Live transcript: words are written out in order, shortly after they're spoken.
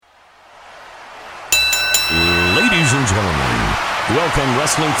Ladies and gentlemen, welcome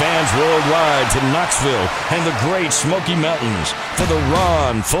wrestling fans worldwide to Knoxville and the Great Smoky Mountains for the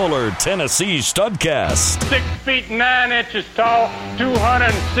Ron Fuller Tennessee Studcast. 6 feet 9 inches tall,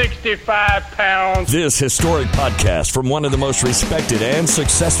 265 pounds. This historic podcast from one of the most respected and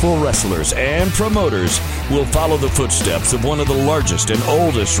successful wrestlers and promoters will follow the footsteps of one of the largest and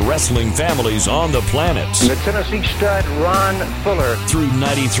oldest wrestling families on the planet. The Tennessee Stud, Ron Fuller. Through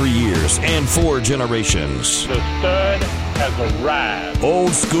 93 years and 4 generations. The Stud has arrived.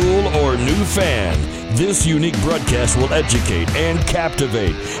 Old school or new fan, this unique broadcast will educate and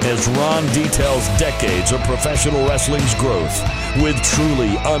captivate as Ron details decades of professional wrestling's growth with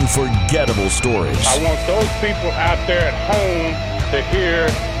truly unforgettable stories. I want those people out there at home to hear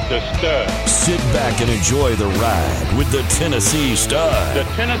the Stud. Sit back and enjoy the ride with the Tennessee Stud. The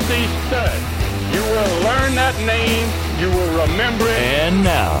Tennessee Stud. You will learn that name. You will remember it. And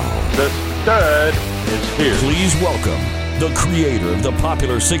now, the Stud is here. Please welcome the creator of the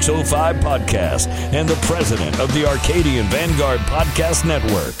popular 605 podcast and the president of the Arcadian Vanguard Podcast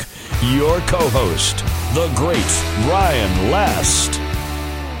Network, your co-host, the great Ryan Last.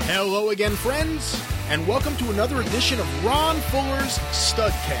 Hello again, friends, and welcome to another edition of Ron Fuller's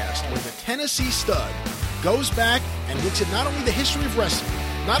Studcast, where the Tennessee Stud goes back and looks at not only the history of wrestling,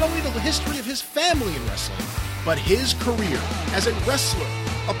 not only the history of his family in wrestling, but his career as a wrestler,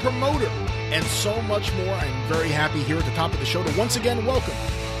 a promoter, and so much more. I'm very happy here at the top of the show to once again welcome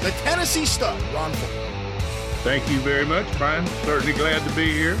the Tennessee Stud, Ron Fuller. Thank you very much, Brian. Certainly glad to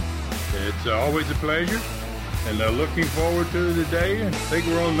be here. It's always a pleasure, and looking forward to the day. I think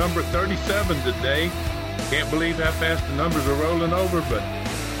we're on number 37 today. Can't believe how fast the numbers are rolling over, but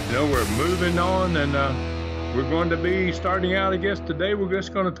you know, we're moving on, and we're going to be starting out, I guess, today. We're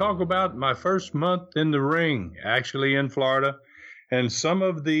just going to talk about my first month in the ring, actually in Florida, and some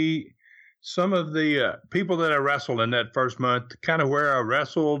of the people that I wrestled in that first month, kind of where I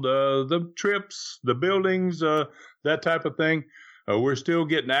wrestled, the trips, the buildings, that type of thing. We're still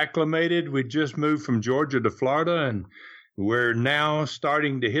getting acclimated. We just moved from Georgia to Florida, and we're now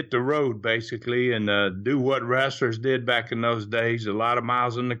starting to hit the road, basically, and do what wrestlers did back in those days. A lot of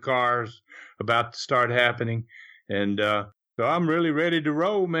miles in the cars about to start happening. And so I'm really ready to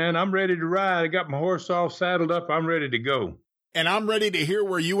roll, man. I'm ready to ride. I got my horse all saddled up. I'm ready to go. And I'm ready to hear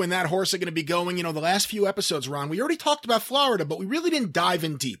where you and that horse are going to be going. You know, the last few episodes, Ron, we already talked about Florida, but we really didn't dive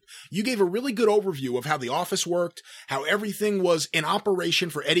in deep. You gave a really good overview of how the office worked, how everything was in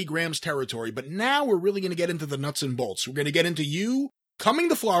operation for Eddie Graham's territory. But now we're really going to get into the nuts and bolts. We're going to get into you coming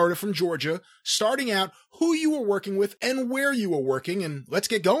to Florida from Georgia, starting out who you were working with and where you were working, and let's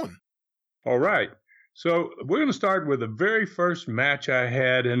get going. All right. So we're going to start with the very first match I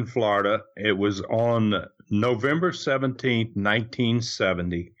had in Florida. It was on November 17th,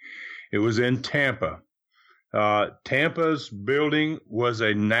 1970. It was in Tampa. Tampa's building was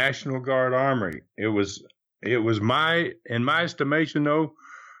a National Guard armory. It was in my estimation, though,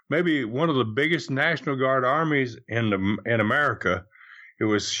 maybe one of the biggest National Guard armies in America. It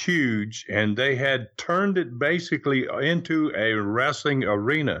was huge, and they had turned it basically into a wrestling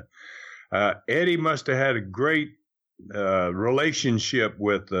arena. Eddie must have had a great relationship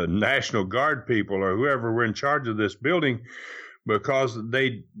with the National Guard people or whoever were in charge of this building, because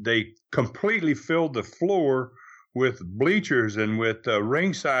they completely filled the floor with bleachers and with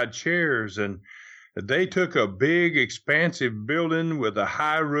ringside chairs, and they took a big, expansive building with a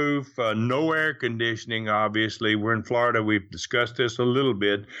high roof, no air conditioning. Obviously, we're in Florida. We've discussed this a little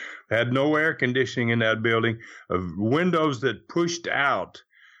bit. Had no air conditioning in that building. Windows that pushed out.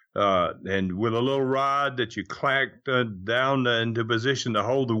 And with a little rod that you clacked down into position to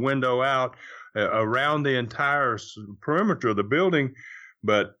hold the window out around the entire perimeter of the building.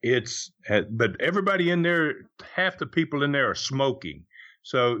 But everybody in there, half the people in there are smoking.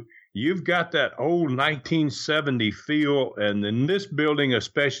 So you've got that old 1970 feel. And in this building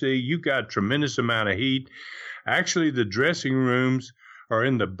especially, you got a tremendous amount of heat. Actually, the dressing rooms are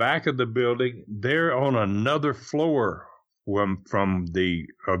in the back of the building. They're on another floor from the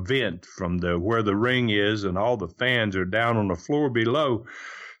event, from where the ring is, and all the fans are down on the floor below.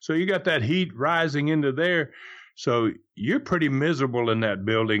 So you got that heat rising into there. So you're pretty miserable in that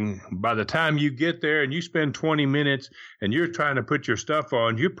building. By the time you get there and you spend 20 minutes and you're trying to put your stuff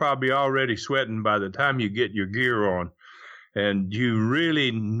on, you're probably already sweating by the time you get your gear on. And you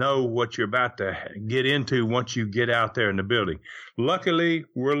really know what you're about to get into once you get out there in the building. Luckily,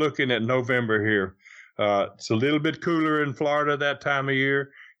 we're looking at November here. It's a little bit cooler in Florida that time of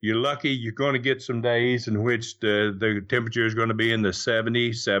year. You're lucky you're going to get some days in which the temperature is going to be in the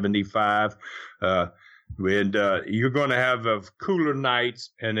 70, 75. And you're going to have cooler nights,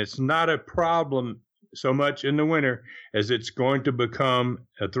 and it's not a problem so much in the winter as it's going to become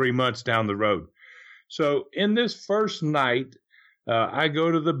 3 months down the road. So in this first night, I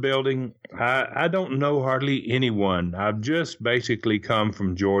go to the building. I don't know hardly anyone. I've just basically come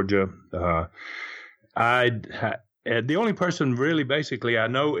from Georgia. The only person really basically I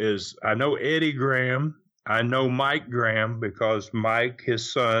know Eddie Graham. I know Mike Graham because Mike,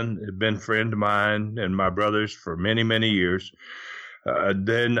 his son, had been a friend of mine and my brother's for many, many years.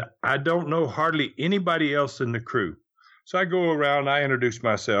 Then I don't know hardly anybody else in the crew. So I go around, I introduce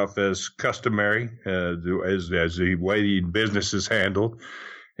myself as customary, as the way the business is handled.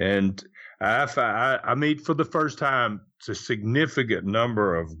 And I meet for the first time a significant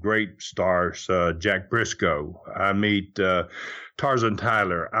number of great stars, Jack Briscoe. I meet Tarzan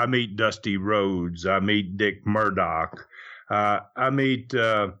Tyler. I meet Dusty Rhodes. I meet Dick Murdoch. I meet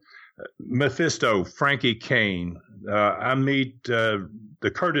Mephisto, Frankie Kane. I meet the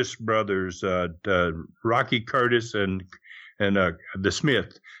Curtis brothers, Rocky Curtis and the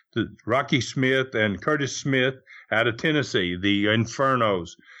Smith, Rocky Smith and Curtis Smith out of Tennessee, the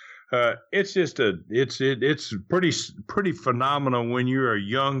Infernos. It's just it's pretty phenomenal when you're a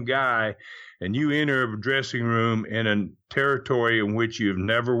young guy and you enter a dressing room in a territory in which you've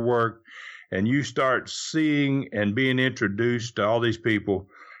never worked and you start seeing and being introduced to all these people.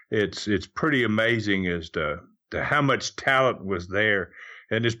 It's pretty amazing as to how much talent was there.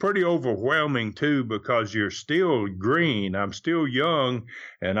 And it's pretty overwhelming, too, because you're still green. I'm still young,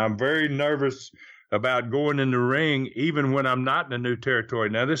 and I'm very nervous about going in the ring, even when I'm not in a new territory.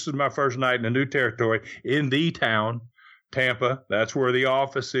 Now, this is my first night in a new territory in the town, Tampa. That's where the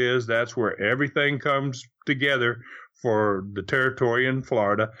office is. That's where everything comes together for the territory in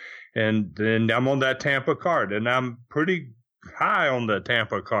Florida. And then I'm on that Tampa card, and I'm pretty high on the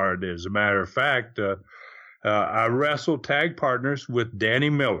Tampa card, as a matter of fact. I wrestled tag partners with Danny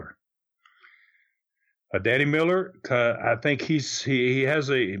Miller. Danny Miller, I think he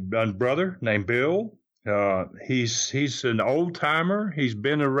has a brother named Bill. He's an old timer. He's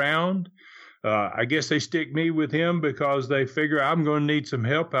been around. I guess they stick me with him because they figure I'm going to need some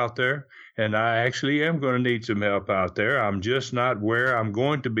help out there. And I actually am going to need some help out there. I'm just not where I'm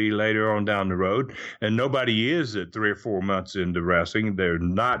going to be later on down the road. And nobody is at 3 or 4 months into wrestling. They're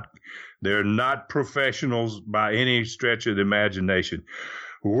not professionals by any stretch of the imagination.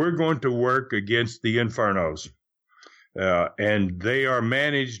 We're going to work against the Infernos. And they are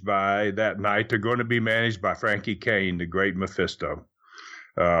managed by that night. They're going to be managed by Frankie Kane, the great Mephisto.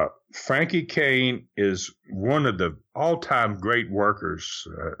 Frankie Kane is one of the all-time great workers,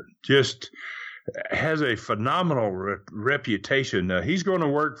 just has a phenomenal reputation. He's going to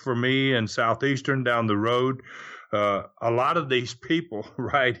work for me in Southeastern down the road. A lot of these people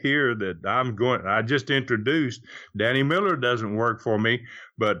right here that I just introduced, Danny Miller doesn't work for me,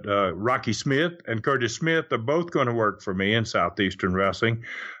 but Rocky Smith and Curtis Smith are both going to work for me in Southeastern Wrestling.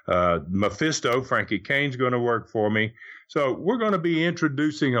 Mephisto, Frankie Kane's going to work for me. So we're going to be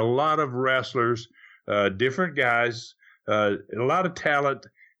introducing a lot of wrestlers, different guys, a lot of talent.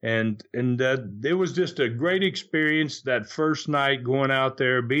 And it was just a great experience that first night going out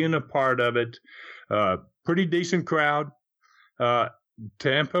there, being a part of it. Pretty decent crowd.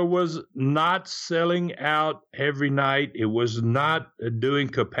 Tampa was not selling out every night. It was not doing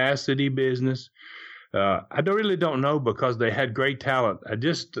capacity business. I really don't know because they had great talent.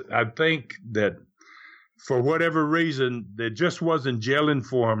 I think that for whatever reason, it just wasn't gelling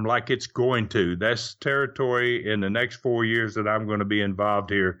for them like it's going to. That's territory in the next 4 years that I'm going to be involved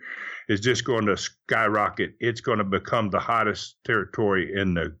here is just going to skyrocket. It's going to become the hottest territory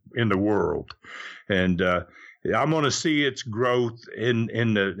in the world. And I'm going to see its growth in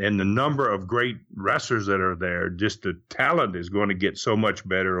the number of great wrestlers that are there. Just the talent is going to get so much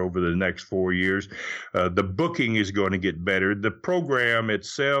better over the next 4 years. The booking is going to get better. The program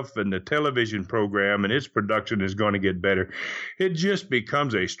itself and the television program and its production is going to get better. It just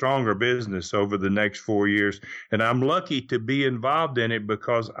becomes a stronger business over the next 4 years. And I'm lucky to be involved in it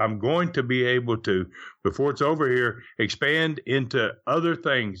because I'm going to be able to, before it's over here, expand into other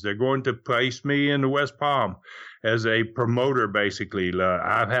things. They're going to place me in the West Palm as a promoter, basically.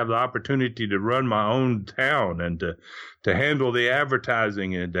 I have the opportunity to run my own town and to handle the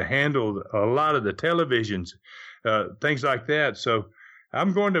advertising and to handle a lot of the televisions, things like that. So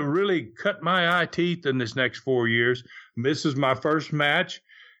I'm going to really cut my eye teeth in this next 4 years. This is my first match,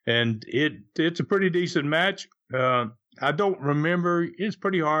 and it's a pretty decent match. I don't remember. It's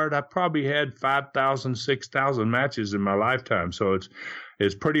pretty hard. I probably had 5,000, 6,000 matches in my lifetime. So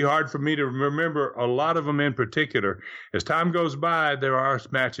it's pretty hard for me to remember a lot of them in particular. As time goes by, there are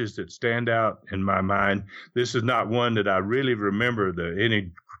matches that stand out in my mind. This is not one that I really remember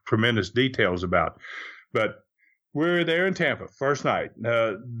any tremendous details about. But we're there in Tampa, first night.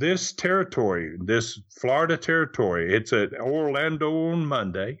 This territory, this Florida territory, it's at Orlando on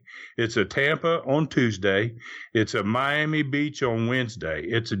Monday. It's a Tampa on Tuesday. It's a Miami Beach on Wednesday.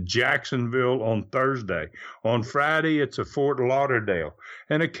 It's a Jacksonville on Thursday. On Friday, it's a Fort Lauderdale.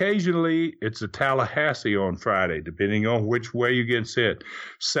 And occasionally, it's a Tallahassee on Friday, depending on which way you get sent.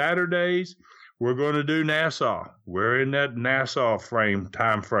 Saturdays, we're going to do Nassau. We're in that Nassau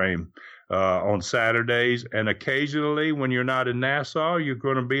time frame. On Saturdays, and occasionally when you're not in Nassau, you're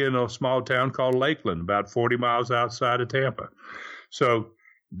going to be in a small town called Lakeland, about 40 miles outside of Tampa. So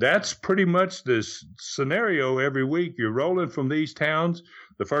that's pretty much this scenario every week. You're rolling from these towns.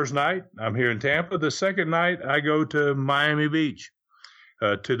 The first night, I'm here in Tampa. The second night, I go to Miami Beach,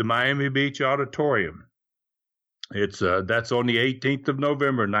 to the Miami Beach Auditorium. That's on the 18th of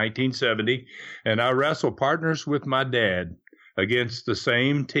November, 1970, and I wrestle partners with my dad against the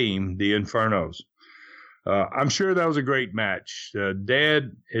same team, the Infernos. I'm sure that was a great match.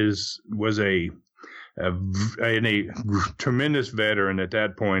 Dad was a tremendous veteran at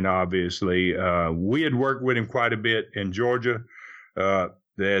that point, obviously. We had worked with him quite a bit in Georgia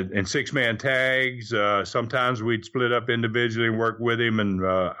in six-man tags. Sometimes we'd split up individually and work with him, and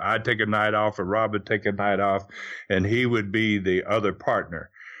I'd take a night off, or Rob would take a night off, and he would be the other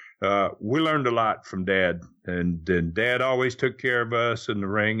partner. We learned a lot from Dad, and Dad always took care of us in the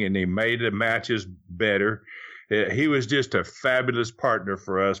ring, and he made the matches better. He was just a fabulous partner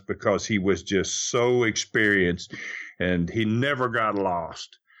for us because he was just so experienced, and he never got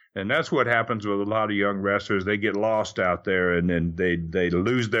lost. And that's what happens with a lot of young wrestlers. They get lost out there, and then they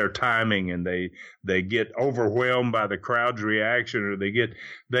lose their timing, and they get overwhelmed by the crowd's reaction, or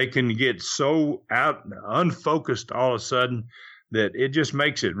they can get so unfocused all of a sudden that it just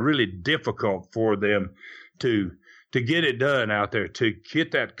makes it really difficult for them to get it done out there, to get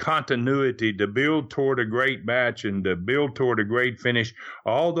that continuity, to build toward a great match and to build toward a great finish.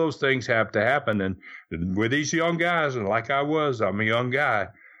 All those things have to happen. And with these young guys, and like I'm a young guy,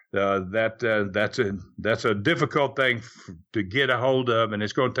 that's a difficult thing to get a hold of, and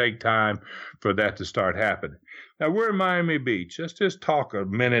it's going to take time for that to start happening. Now, we're in Miami Beach. Let's just talk a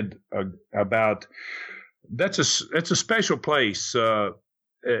minute about that's a special place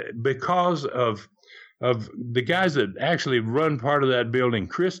because of the guys that actually run part of that building.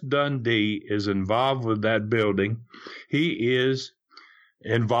 Chris Dundee is involved with that building. He is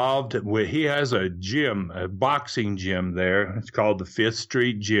involved with, he has a gym, a boxing gym there. It's called the Fifth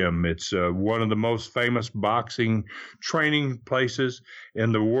Street Gym. It's one of the most famous boxing training places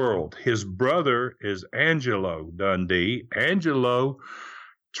in the world. His brother is Angelo Dundee. Angelo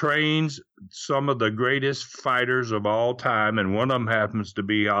trains some of the greatest fighters of all time, and one of them happens to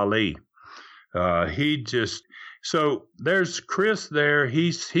be Ali. So there's Chris there.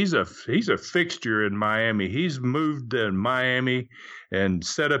 He's a fixture in Miami. He's moved to Miami and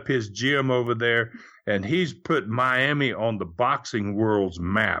set up his gym over there, and he's put Miami on the boxing world's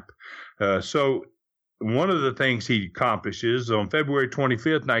map. So one of the things he accomplishes on February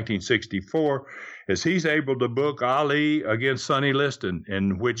 25th, 1964, is he's able to book Ali against Sonny Liston,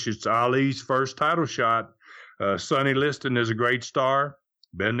 in which it's Ali's first title shot. Sonny Liston is a great star,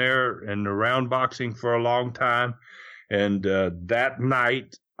 been there and around boxing for a long time. And that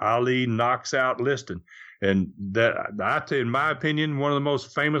night, Ali knocks out Liston. And that, in my opinion, one of the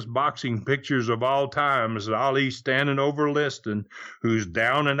most famous boxing pictures of all time is Ali standing over Liston, who's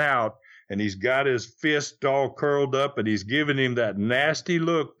down and out. And he's got his fist all curled up, and he's giving him that nasty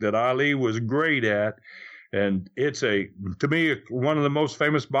look that Ali was great at. And it's to me, one of the most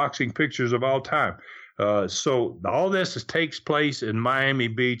famous boxing pictures of all time. So all this takes place in Miami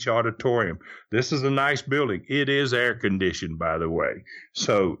Beach Auditorium. This is a nice building. It is air conditioned, by the way.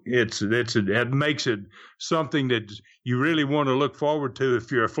 So it makes it something that you really want to look forward to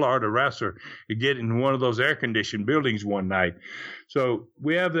if you're a Florida wrestler. You get in one of those air conditioned buildings one night. So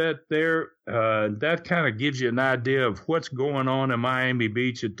we have that there. That kind of gives you an idea of what's going on in Miami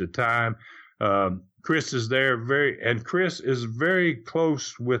Beach at the time. Chris is there and Chris is very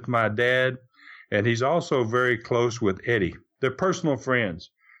close with my dad. And he's also very close with Eddie. They're personal friends.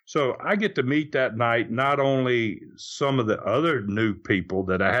 So I get to meet that night not only some of the other new people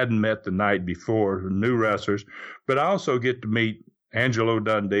that I hadn't met the night before, new wrestlers, but I also get to meet Angelo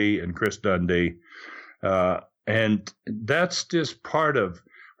Dundee and Chris Dundee. And that's just part of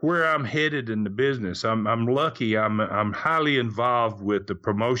where I'm headed in the business. I'm lucky. I'm highly involved with the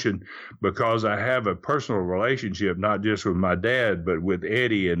promotion because I have a personal relationship, not just with my dad, but with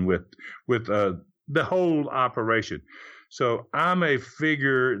Eddie and with the whole operation. So I'm a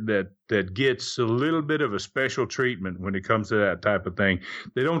figure that gets a little bit of a special treatment when it comes to that type of thing.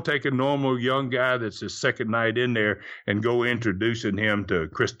 They don't take a normal young guy that's his second night in there and go introducing him to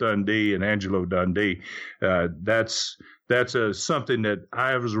Chris Dundee and Angelo Dundee. That's something that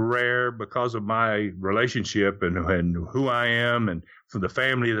I was rare because of my relationship and who I am and from the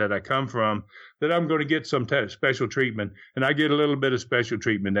family that I come from, that I'm going to get some special treatment. And I get a little bit of special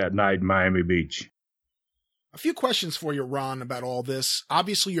treatment that night in Miami Beach. A few questions for you, Ron, about all this.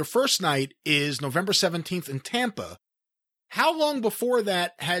 Obviously, your first night is November 17th in Tampa. How long before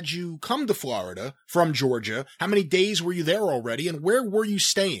that had you come to Florida from Georgia? How many days were you there already? And where were you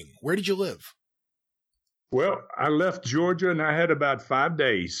staying? Where did you live? Well, I left Georgia and I had about 5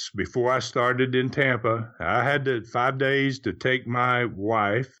 days before I started in Tampa. I had 5 days to take my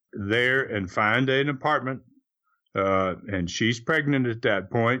wife there and find an apartment. And she's pregnant at that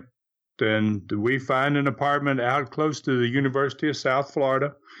point. And we find an apartment out close to the University of South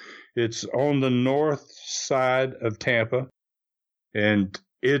Florida. It's on the north side of Tampa. And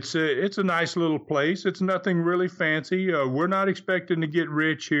it's a nice little place. It's nothing really fancy. We're not expecting to get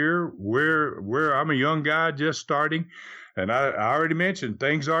rich here. I'm a young guy just starting. And I already mentioned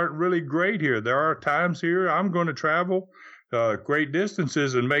things aren't really great here. There are times here I'm going to travel great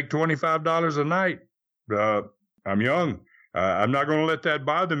distances and make $25 a night. I'm young. I'm not going to let that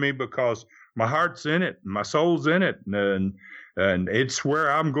bother me because my heart's in it, my soul's in it, and it's where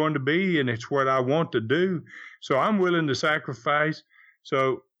I'm going to be, and it's what I want to do. So I'm willing to sacrifice.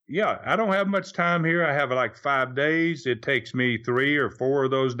 So, yeah, I don't have much time here. I have like 5 days. It takes me 3 or 4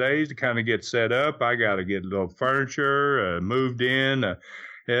 of those days to kind of get set up. I got to get a little furniture moved in,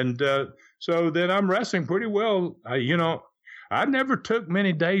 so then I'm resting pretty well. I never took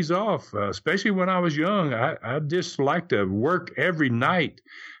many days off, especially when I was young. I just like to work every night.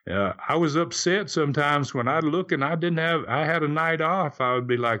 I was upset sometimes when I'd look and I had a night off. I would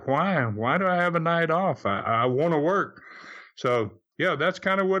be like, why? Why do I have a night off? I want to work. So, yeah, that's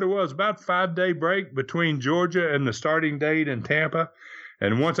kind of what it was. About 5-day break between Georgia and the starting date in Tampa.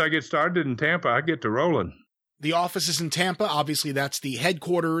 And once I get started in Tampa, I get to rolling. The office is in Tampa. Obviously, that's the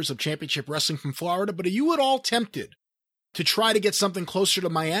headquarters of Championship Wrestling from Florida. But are you at all tempted to try to get something closer to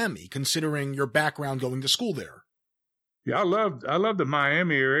Miami, considering your background going to school there? Yeah, I love the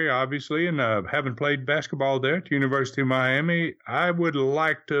Miami area, obviously, and having played basketball there at the University of Miami, I would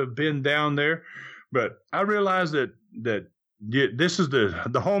like to have been down there, but I realize that this is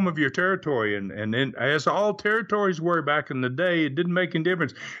the home of your territory, and as all territories were back in the day, it didn't make any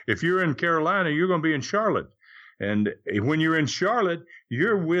difference. If you're in Carolina, you're going to be in Charlotte. And when you're in Charlotte,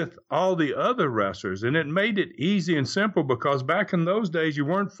 you're with all the other wrestlers. And it made it easy and simple because back in those days, you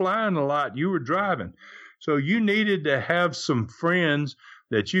weren't flying a lot. You were driving. So you needed to have some friends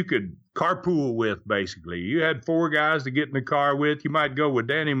that you could carpool with, basically. You had 4 guys to get in the car with. You might go with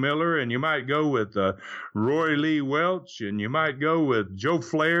Danny Miller, and you might go with Roy Lee Welch, and you might go with Joe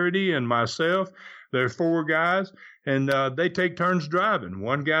Flaherty and myself. There are 4 guys. And they take turns driving.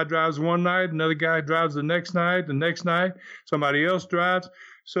 One guy drives one night, another guy drives the next night, somebody else drives.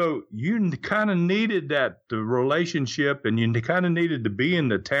 So you kind of needed the relationship, and you kind of needed to be in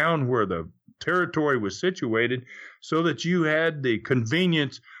the town where the territory was situated so that you had the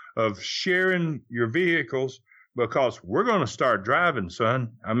convenience of sharing your vehicles, because we're going to start driving,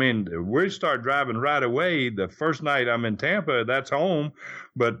 son. I mean, we start driving right away. The first night I'm in Tampa, that's home.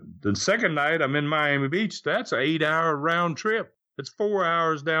 But the second night I'm in Miami Beach, that's an 8-hour round trip. It's 4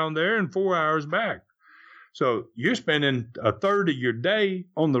 hours down there and 4 hours back. So you're spending a third of your day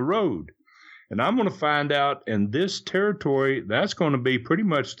on the road. And I'm going to find out in this territory, that's going to be pretty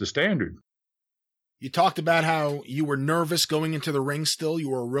much the standard. You talked about how you were nervous going into the ring still. You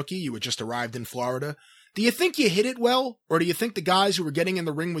were a rookie. You had just arrived in Florida. Do you think you hit it well, or do you think the guys who were getting in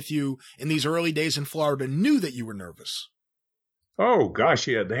the ring with you in these early days in Florida knew that you were nervous? Oh, gosh,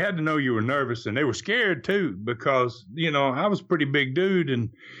 yeah. They had to know you were nervous, and they were scared, too, because, I was a pretty big dude, and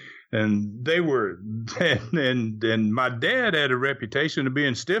they were, and my dad had a reputation of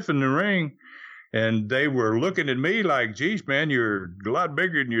being stiff in the ring, and they were looking at me like, geez, man, you're a lot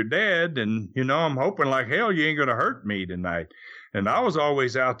bigger than your dad, and, I'm hoping like hell you ain't going to hurt me tonight. And I was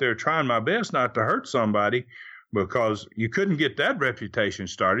always out there trying my best not to hurt somebody, because you couldn't get that reputation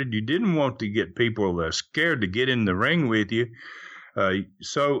started. You didn't want to get people scared to get in the ring with you.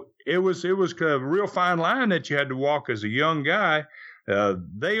 So it was a real fine line that you had to walk as a young guy.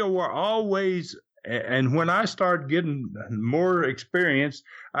 They were always, and when I started getting more experience,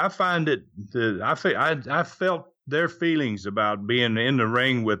 I find that I felt their feelings about being in the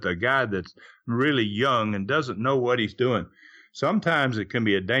ring with a guy that's really young and doesn't know what he's doing. Sometimes it can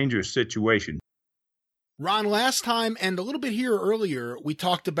be a dangerous situation. Ron, last time and a little bit here earlier, we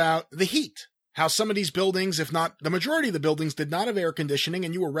talked about the heat, how some of these buildings, if not the majority of the buildings, did not have air conditioning,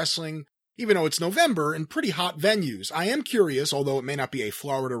 and you were wrestling, even though it's November, in pretty hot venues. I am curious, although it may not be a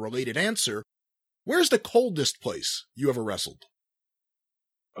Florida-related answer, where's the coldest place you ever wrestled?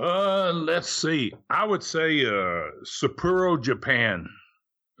 Let's see. I would say Sapporo, Japan,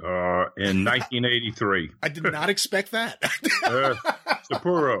 in 1983. I did not expect that.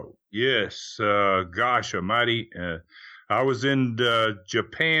 Sapporo, yes. Gosh almighty. I was in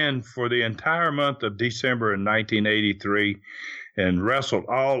Japan for the entire month of December in 1983 and wrestled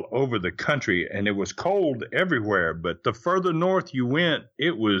all over the country, and it was cold everywhere. But the further north you went,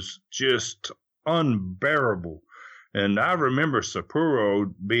 it was just unbearable. And I remember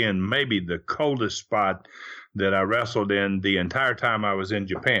Sapporo being maybe the coldest spot that I wrestled in the entire time I was in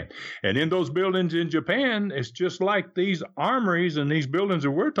Japan. And in those buildings in Japan, it's just like these armories and these buildings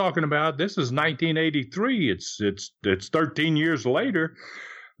that we're talking about. This is 1983. It's 13 years later.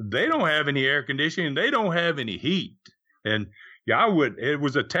 They don't have any air conditioning. They don't have any heat. And yeah, it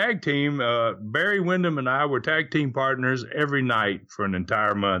was a tag team. Barry Windham and I were tag team partners every night for an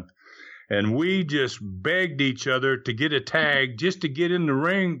entire month. And we just begged each other to get a tag just to get in the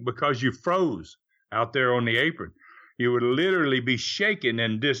ring because you froze out there on the apron. You would literally be shaking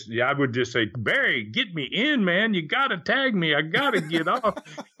and I would just say, Barry, get me in, man. You got to tag me. I got to get off.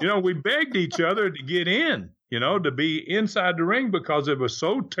 We begged each other to get in, to be inside the ring because it was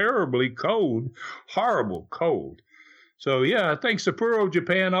so terribly cold, horrible cold. So, yeah, I think Sapporo,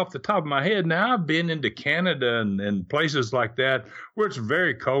 Japan, off the top of my head. Now, I've been into Canada and places like that where it's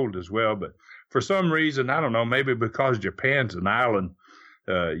very cold as well. But for some reason, I don't know, maybe because Japan's an island,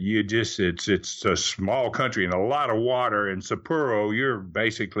 it's a small country and a lot of water. In Sapporo,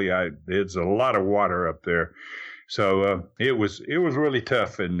 it's a lot of water up there. So it was really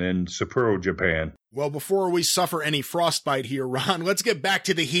tough in Sapporo, Japan. Well, before we suffer any frostbite here, Ron, let's get back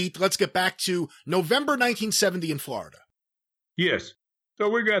to the heat. Let's get back to November 1970 in Florida. Yes. So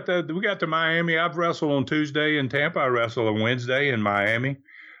we got to Miami. I've wrestled on Tuesday in Tampa. I wrestle on Wednesday in Miami.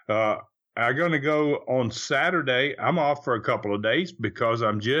 I'm going to go on Saturday. I'm off for a couple of days because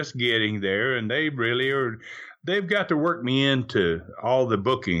I'm just getting there, and they've got to work me into all the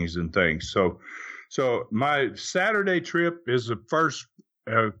bookings and things. So my Saturday trip is the first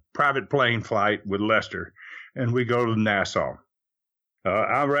private plane flight with Lester, and we go to Nassau.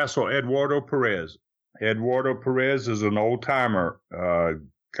 I wrestle Eduardo Perez. Eduardo Perez is an old timer.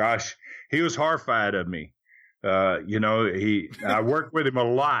 Gosh, he was horrified of me. I worked with him a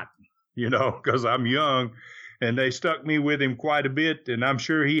lot, because I'm young, and they stuck me with him quite a bit. And I'm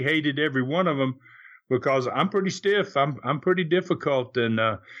sure he hated every one of them because I'm pretty stiff. I'm pretty difficult. And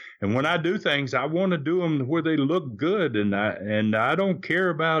when I do things, I want to do them where they look good. And I don't care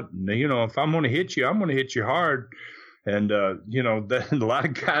about, if I'm going to hit you, I'm going to hit you hard. And, a lot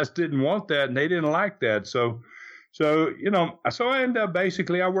of guys didn't want that and they didn't like that. So I end up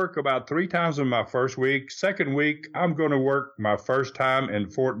I work about 3 times in my first week. Second week, I'm going to work my first time in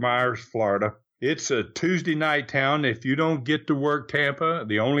Fort Myers, Florida. It's a Tuesday night town. If you don't get to work Tampa,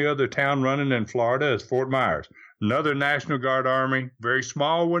 the only other town running in Florida is Fort Myers. Another National Guard Army, very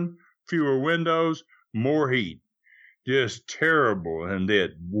small one, fewer windows, more heat. Just terrible. And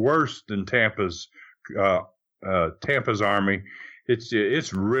worse than Tampa's Army.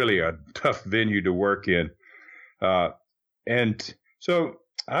 It's really a tough venue to work in. And so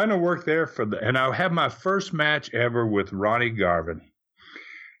I'm going to work there and I'll have my first match ever with Ronnie Garvin.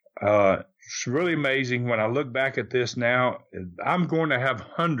 It's really amazing when I look back at this now. I'm going to have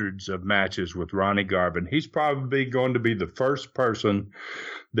hundreds of matches with Ronnie Garvin. He's probably going to be the first person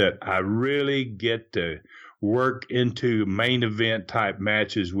that I really get to work into main event type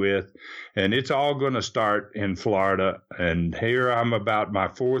matches with. And it's all going to start in Florida. And here I'm about my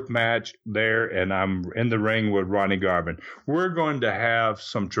 4th match there, and I'm in the ring with Ronnie Garvin. We're going to have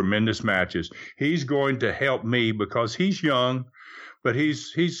some tremendous matches. He's going to help me because he's young, but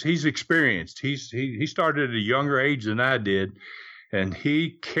he's experienced. He started at a younger age than I did. And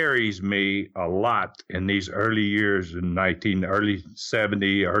he carries me a lot in these early years in early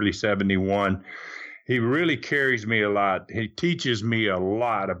 70, early 71. He really carries me a lot. He teaches me a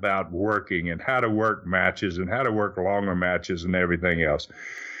lot about working and how to work matches and how to work longer matches and everything else.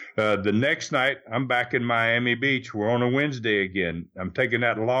 The next night, I'm back in Miami Beach. We're on a Wednesday again. I'm taking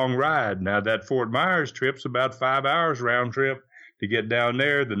that long ride. Now, that Fort Myers trip's about 5 hours round trip to get down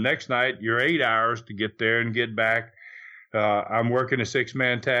there. The next night, you're 8 hours to get there and get back. I'm working a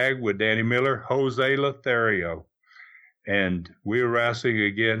 6-man tag with Danny Miller, Jose Lothario. And we're wrestling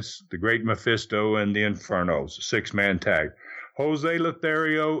against the Great Mephisto and the Infernos, 6-man tag. Jose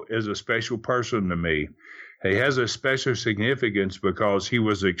Lothario is a special person to me. He has a special significance because he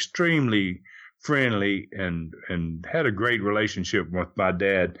was extremely friendly and had a great relationship with my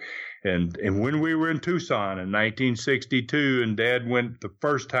dad. And when we were in Tucson in 1962 and Dad went the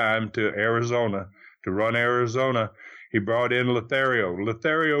first time to Arizona, to run Arizona, he brought in Lothario.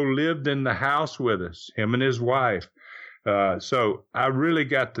 Lothario lived in the house with us, him and his wife. So I really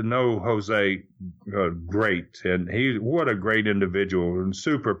got to know Jose great. And what a great individual and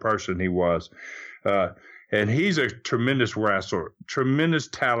super person he was. And he's a tremendous wrestler, tremendous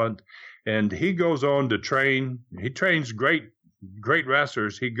talent. And he goes on to train. He trains great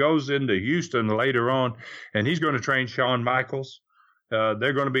wrestlers. He goes into Houston later on, and he's going to train Shawn Michaels. There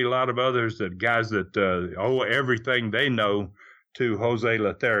are going to be a lot of others, guys that owe everything they know to Jose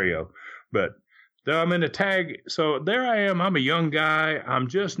Lothario. But I'm in a tag. So there I am. I'm a young guy. I'm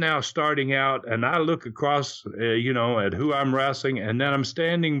just now starting out, and I look across, at who I'm wrestling, and then I'm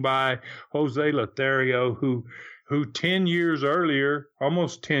standing by Jose Lothario, who 10 years earlier,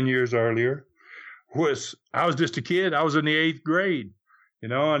 almost 10 years earlier, I was just a kid. I was in the 8th grade,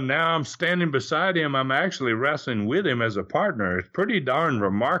 and now I'm standing beside him. I'm actually wrestling with him as a partner. It's pretty darn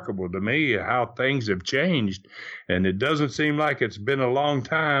remarkable to me how things have changed, and it doesn't seem like it's been a long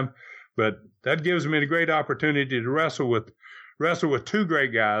time, but that gives me a great opportunity to wrestle with two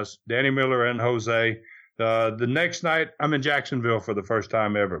great guys, Danny Miller and Jose. The next night, I'm in Jacksonville for the first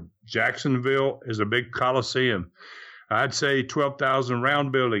time ever. Jacksonville is a big coliseum. I'd say 12,000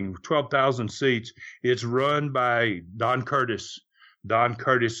 round building, 12,000 seats. It's run by Don Curtis. Don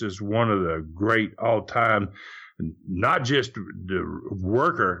Curtis is one of the great all-time, not just the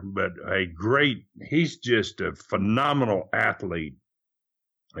worker, but he's just a phenomenal athlete.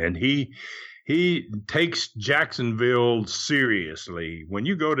 And he takes Jacksonville seriously. When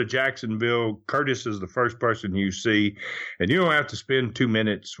you go to Jacksonville, Curtis is the first person you see, and you don't have to spend 2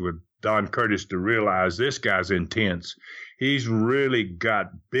 minutes with Don Curtis to realize this guy's intense. He's really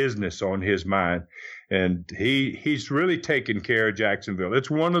got business on his mind, and he's really taken care of Jacksonville. It's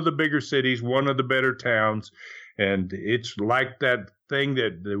one of the bigger cities, one of the better towns, and it's like that thing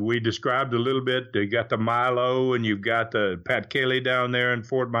that we described a little bit. You got the Milo, and you've got the Pat Kelly down there in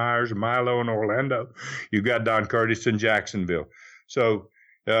Fort Myers, Milo in Orlando. You've got Don Curtis in Jacksonville. So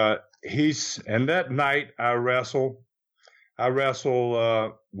and that night I wrestle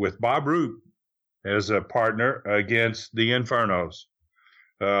with Bob Roop as a partner against the Infernos.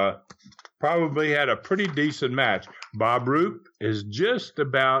 Probably had a pretty decent match. Bob Roop is just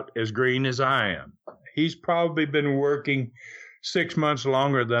about as green as I am. He's probably been working 6 months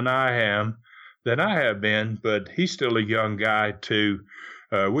longer than I have been, but he's still a young guy too.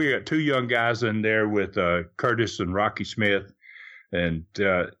 We got two young guys in there with Curtis and Rocky Smith, and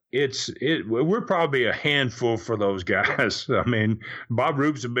we're probably a handful for those guys. I mean, Bob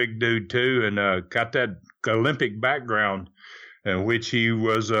Roop's a big dude too, and got that Olympic background, in which he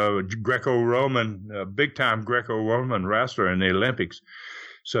was a big-time Greco-Roman wrestler in the Olympics.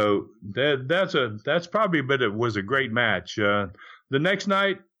 So that's probably, but it was a great match. The next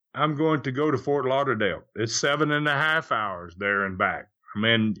night, I'm going to go to Fort Lauderdale. It's 7.5 hours there and back. I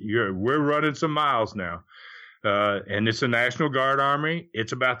mean, we're running some miles now. And it's a National Guard Army.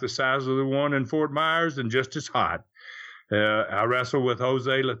 It's about the size of the one in Fort Myers and just as hot. I wrestled with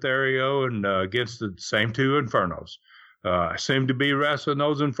Jose Lothario and against the same two Infernos. I seem to be wrestling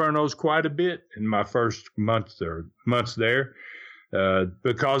those Infernos quite a bit in my first months there.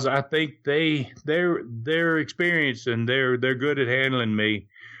 Because I think they're experienced and they're good at handling me,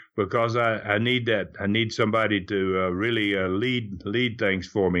 because I need that. I need somebody to really lead things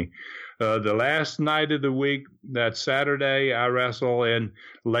for me. The last night of the week, that Saturday, I wrestle in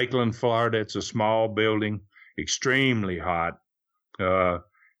Lakeland, Florida. It's a small building, extremely hot.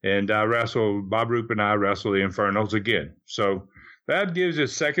 And Bob Roop and I wrestle the Infernos again. So that gives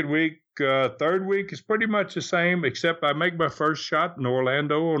us second week. Third week is pretty much the same, except I make my first shot in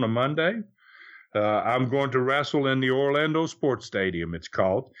Orlando on a Monday. I'm going to wrestle in the Orlando Sports Stadium, it's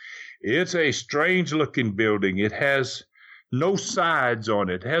called. It's a strange-looking building. It has no sides on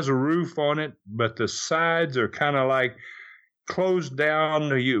it. It has a roof on it, but the sides are kind of like closed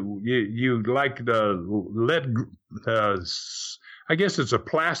down. You like I guess it's a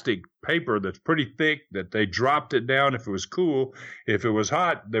plastic paper that's pretty thick that they dropped it down if it was cool. If it was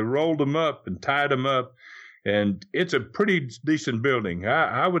hot, they rolled them up and tied them up. And it's a pretty decent building.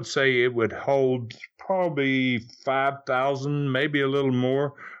 I would say it would hold probably 5,000, maybe a little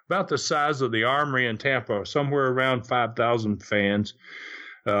more, about the size of the Armory in Tampa, somewhere around 5,000 fans.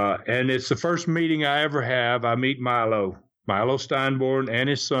 And it's the first meeting I ever have. I meet Milo Steinborn and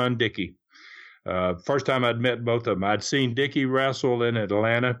his son, Dickie. First time I'd met both of them, I'd seen Dickie wrestle in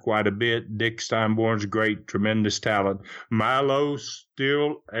Atlanta quite a bit. Dick Steinborn's great, tremendous talent. Milo,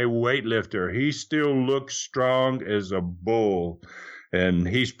 still a weightlifter. He still looks strong as a bull. And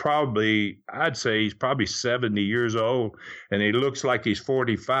I'd say he's probably 70 years old, and he looks like he's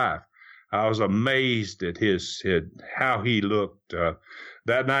 45. I was amazed at how he looked.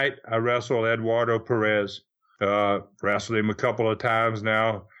 That night, I wrestled Eduardo Perez. Wrestled him a couple of times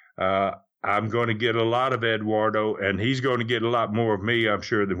now. I'm going to get a lot of Eduardo, and he's going to get a lot more of me, I'm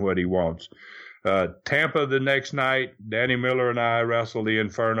sure, than what he wants. Tampa the next night, Danny Miller and I wrestled the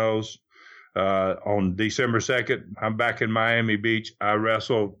Infernos. On December 2nd, I'm back in Miami Beach. I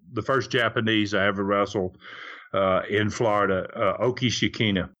wrestled the first Japanese I ever wrestled in Florida, Oki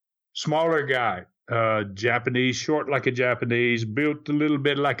Shikina. Smaller guy, Japanese, short like a Japanese, built a little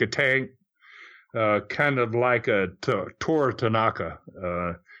bit like a tank, kind of like a Toru Tanaka.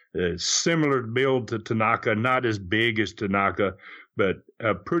 Similar build to Tanaka, not as big as Tanaka, but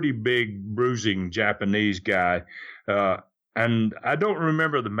a pretty big, bruising Japanese guy. And I don't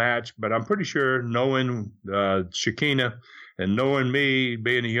remember the match, but I'm pretty sure, knowing Shikina and knowing me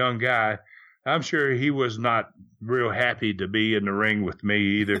being a young guy, I'm sure he was not real happy to be in the ring with me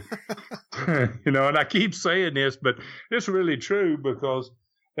either. And I keep saying this, but it's really true because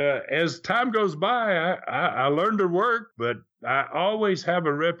as time goes by, I learned to work, but I always have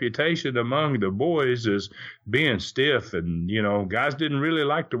a reputation among the boys as being stiff. And, guys didn't really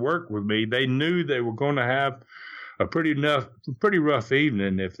like to work with me. They knew they were going to have a pretty rough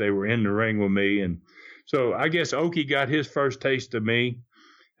evening if they were in the ring with me. And so I guess Oki got his first taste of me.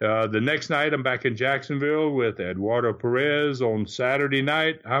 The next night, I'm back in Jacksonville with Eduardo Perez. On Saturday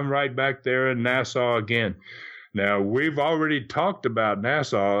night, I'm right back there in Nassau again. Now, we've already talked about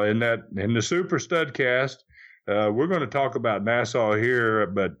Nassau in the Super Studcast. We're going to talk about Nassau here,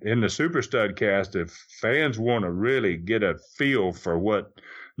 but in the Super Studcast, if fans want to really get a feel for what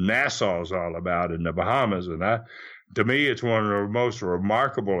Nassau's all about in the Bahamas, and to me, it's one of the most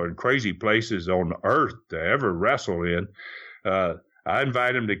remarkable and crazy places on earth to ever wrestle in. I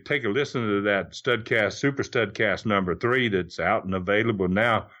invite him to take a listen to that Studcast, Super Studcast number 3 that's out and available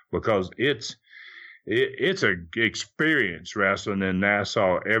now, because it's an experience wrestling in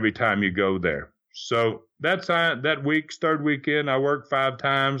Nassau every time you go there. So that week's third weekend, I worked 5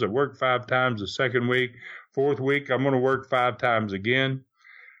 times. I worked 5 times the second week. Fourth week, I'm going to work 5 times again.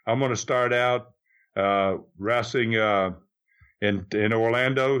 I'm going to start out wrestling in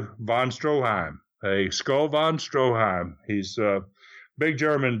Orlando, Von Stroheim, a Skull Von Stroheim. He's a big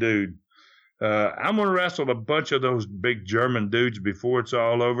German dude. I'm going to wrestle a bunch of those big German dudes before it's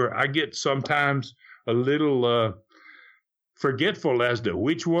all over. I get sometimes a little forgetful as to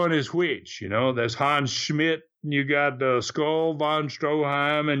which one is which. There's Hans Schmidt, and you got Skull Von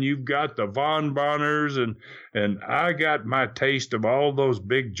Stroheim, and you've got the Von Bonners, and I got my taste of all those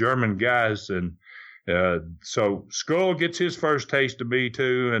big German guys. And so Skull gets his first taste of me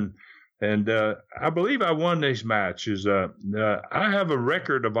too, and I believe I won these matches. I have a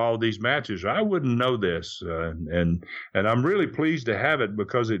record of all these matches. I wouldn't know this, and I'm really pleased to have it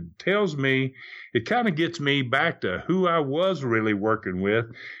because it tells me, it kind of gets me back to who I was really working with,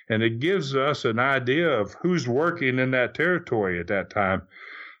 and it gives us an idea of who's working in that territory at that time.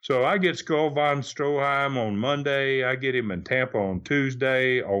 So I get Skull Von Stroheim on Monday. I get him in Tampa on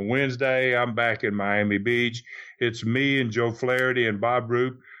Tuesday. On Wednesday, I'm back in Miami Beach. It's me and Joe Flaherty and Bob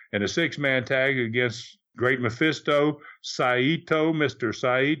Roop, and a 6-man tag against Great Mephisto, Saito, Mr.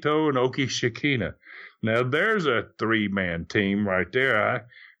 Saito, and Oki Shikina. Now, there's a 3-man team right there.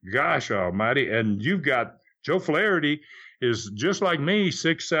 Gosh almighty. And you've got Joe Flaherty is just like me,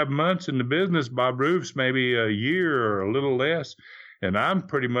 6-7 months in the business. Bob Roof's maybe a year or a little less. And I'm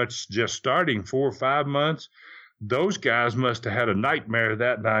pretty much just starting 4 or 5 months. Those guys must have had a nightmare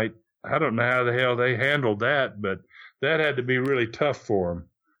that night. I don't know how the hell they handled that, but that had to be really tough for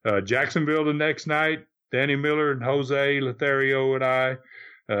them. Jacksonville the next night, Danny Miller and Jose Lothario and I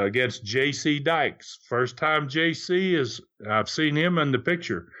against J.C. Dykes. First time J.C. I've seen him in the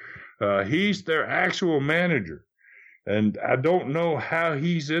picture. He's their actual manager. And I don't know how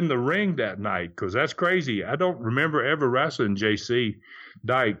he's in the ring that night, because that's crazy. I don't remember ever wrestling J.C.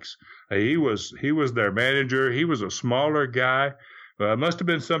 Dykes. He was their manager. He was a smaller guy. Must have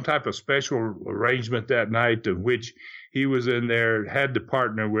been some type of special arrangement that night to which he was in there, had to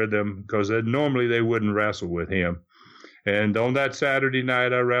partner with him, because normally they wouldn't wrestle with him. And on that Saturday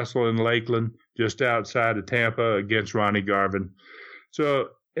night, I wrestled in Lakeland, just outside of Tampa, against Ronnie Garvin. So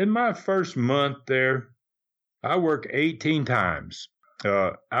in my first month there, I worked 18 times.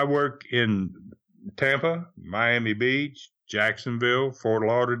 I worked in Tampa, Miami Beach, Jacksonville, Fort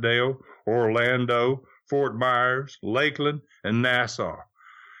Lauderdale, Orlando, Fort Myers, Lakeland, and Nassau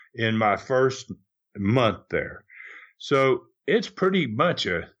in my first month there. So it's pretty much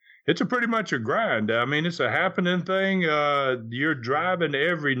a grind. I mean, it's a happening thing. You're driving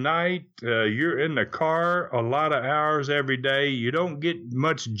every night. You're in the car a lot of hours every day. You don't get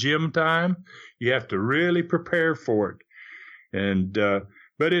much gym time. You have to really prepare for it. And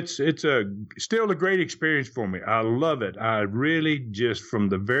but it's still a great experience for me. I love it. I really just from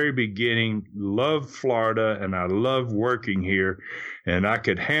the very beginning love Florida, and I love working here. And I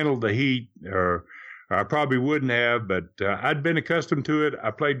could handle the heat, or I probably wouldn't have, but I'd been accustomed to it. I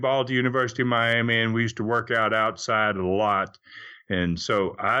played ball at the University of Miami, and we used to work out outside a lot. And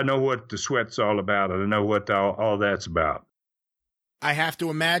so I know what the sweat's all about, and I know what all that's about. I have to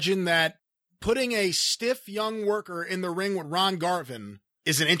imagine that putting a stiff young worker in the ring with Ron Garvin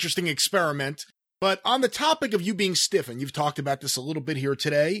is an interesting experiment. But on the topic of you being stiff, and you've talked about this a little bit here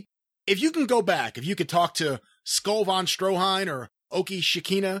today, if you can go back, if you could talk to Skull von Stroheim or Oki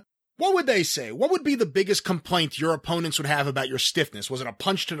Shikina, what would they say? What would be the biggest complaint your opponents would have about your stiffness? Was it a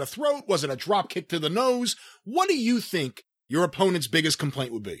punch to the throat? Was it a drop kick to the nose? What do you think your opponent's biggest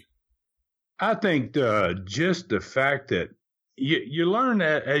complaint would be? I think just the fact that you learn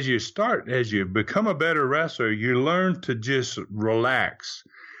that as you become a better wrestler, you learn to just relax.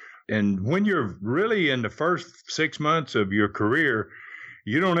 And when you're really in the first 6 months of your career,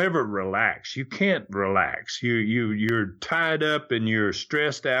 you don't ever relax. You can't relax. You're tied up and you're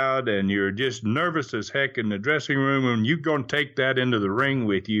stressed out and you're just nervous as heck in the dressing room, and you're going to take that into the ring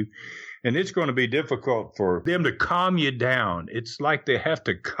with you. And it's going to be difficult for them to calm you down. It's like they have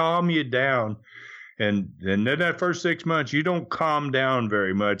to calm you down. And then that first 6 months, you don't calm down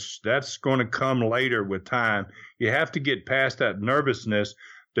very much. That's going to come later with time. You have to get past that nervousness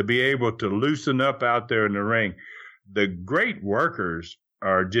to be able to loosen up out there in the ring. The great workers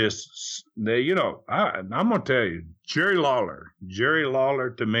are just, I'm going to tell you, Jerry Lawler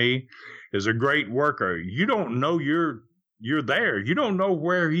to me is a great worker. You don't know you're there. You don't know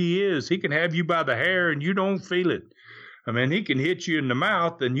where he is. He can have you by the hair and you don't feel it. I mean, he can hit you in the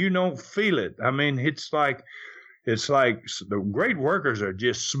mouth and you don't feel it. I mean, it's like the great workers are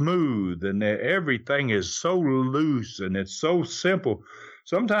just smooth and everything is so loose and it's so simple.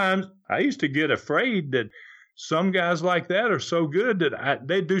 Sometimes I used to get afraid that some guys like that are so good that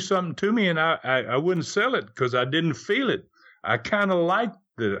they'd do something to me and I wouldn't sell it because I didn't feel it. I kind of liked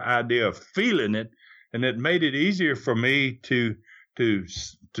the idea of feeling it, and it made it easier for me to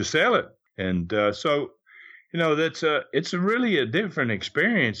sell it. And so, it's really a different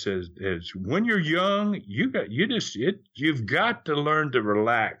experience. As when you're young, you've got to learn to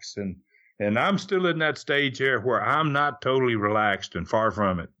relax. And I'm still in that stage here where I'm not totally relaxed and far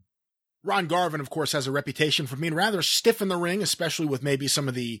from it. Ron Garvin, of course, has a reputation for being rather stiff in the ring, especially with maybe some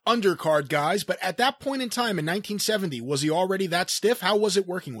of the undercard guys. But at that point in time in 1970, was he already that stiff? How was it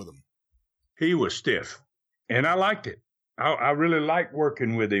working with him? He was stiff, and I liked it. I really liked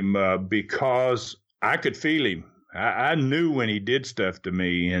working with him because I could feel him. I knew when he did stuff to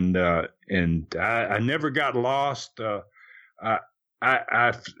me, and I never got lost.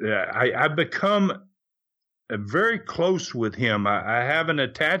 I become very close with him. I have an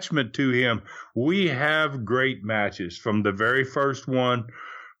attachment to him. We have great matches from the very first one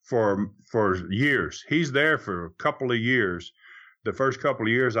for years. He's there for a couple of years. The first couple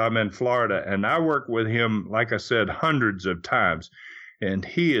of years I'm in Florida, and I work with him, like I said, hundreds of times. And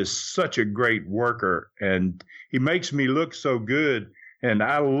he is such a great worker, and he makes me look so good. And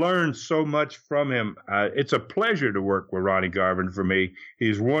I learned so much from him. It's a pleasure to work with Ronnie Garvin for me.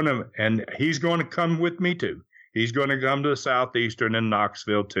 He's and he's going to come with me too. He's going to come to the Southeastern and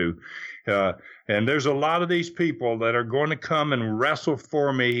Knoxville too. And there's a lot of these people that are going to come and wrestle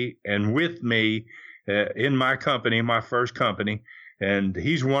for me and with me in my company, my first company. And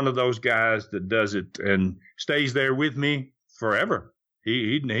he's one of those guys that does it and stays there with me forever.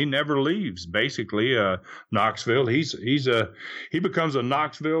 He never leaves. Basically, Knoxville. He becomes a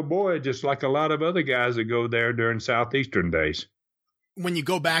Knoxville boy, just like a lot of other guys that go there during Southeastern days. When you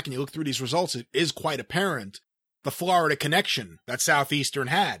go back and you look through these results, it is quite apparent the Florida connection that Southeastern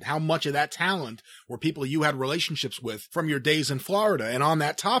had. How much of that talent were people you had relationships with from your days in Florida? And on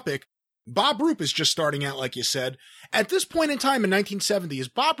that topic, Bob Roop is just starting out, like you said. At this point in time in 1970, is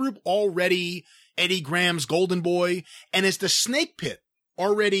Bob Roop already Eddie Graham's golden boy? And is the Snake Pit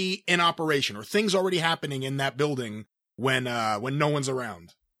already in operation, or things already happening in that building when no one's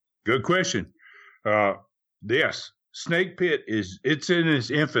around? Good question. Yes, Snake Pit it's in its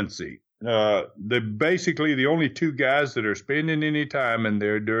infancy. They're basically the only two guys that are spending any time in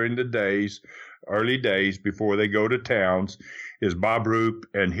there during the days early days before they go to towns is Bob Roop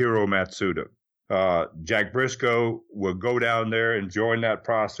and Hiro Matsuda. Jack Briscoe will go down there and join that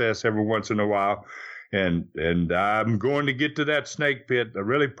process every once in a while. And I'm going to get to that snake pit. I'm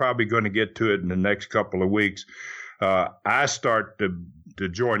really probably going to get to it in the next couple of weeks. I start to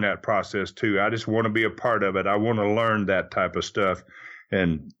join that process too. I just want to be a part of it. I want to learn that type of stuff.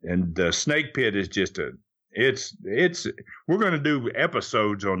 And the snake pit is just we're going to do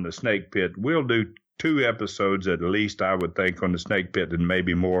episodes on the snake pit. We'll do 2 episodes at least, I would think, on the snake pit, and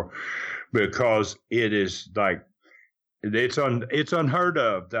maybe more, because it is like, it's unheard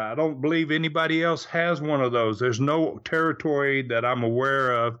of. I don't believe anybody else has one of those. There's no territory that I'm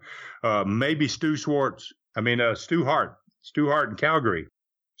aware of. Maybe Stu Hart in Calgary.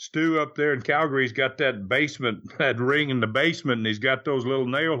 Stu up there in Calgary's got that basement, that ring in the basement, and he's got those little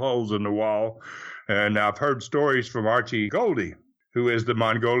nail holes in the wall. And I've heard stories from Archie Goldie, who is the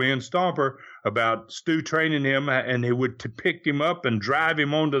Mongolian Stomper, about Stu training him, and he would pick him up and drive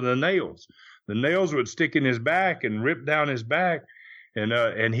him onto the nails. The nails would stick in his back and rip down his back,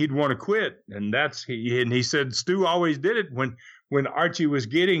 and he'd want to quit. And he said Stu always did it when Archie was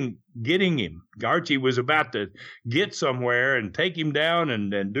getting him. Archie was about to get somewhere and take him down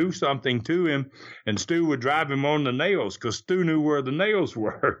and do something to him, and Stu would drive him on the nails because Stu knew where the nails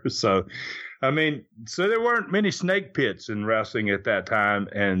were. So there weren't many snake pits in wrestling at that time,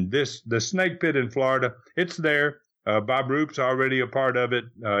 and the snake pit in Florida, it's there. Bob Roop's already a part of it.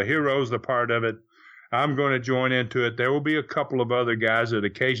 Hiro's a part of it. I'm going to join into it. There will be a couple of other guys that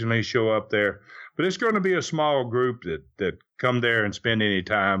occasionally show up there, but it's going to be a small group that come there and spend any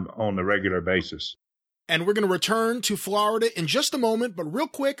time on a regular basis. And we're going to return to Florida in just a moment, but real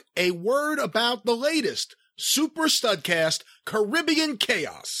quick, a word about the latest Super Studcast, Caribbean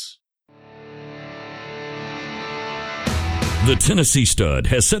Chaos. The Tennessee Stud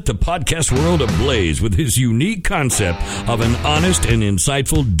has set the podcast world ablaze with his unique concept of an honest and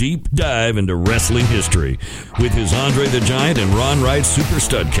insightful deep dive into wrestling history. With his Andre the Giant and Ron Wright Super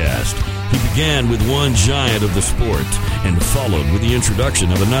Studcast, he began with one giant of the sport and followed with the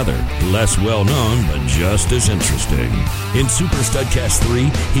introduction of another, less well-known but just as interesting. In Super Studcast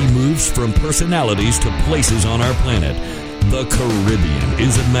 3, he moves from personalities to places on our planet. The Caribbean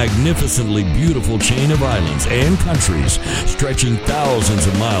is a magnificently beautiful chain of islands and countries stretching thousands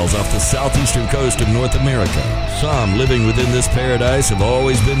of miles off the southeastern coast of North America. Some living within this paradise have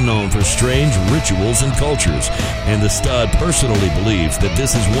always been known for strange rituals and cultures, and the Stud personally believes that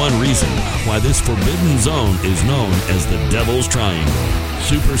this is one reason why this forbidden zone is known as the Devil's Triangle.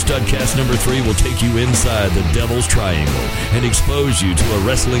 Super Studcast number 3 will take you inside the Devil's Triangle and expose you to a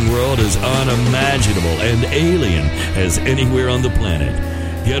wrestling world as unimaginable and alien as anywhere on the planet.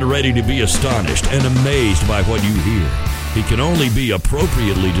 Get ready to be astonished and amazed by what you hear. It can only be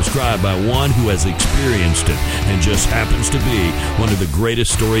appropriately described by one who has experienced it and just happens to be one of the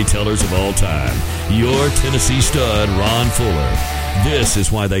greatest storytellers of all time. Your Tennessee Stud, Ron Fuller. This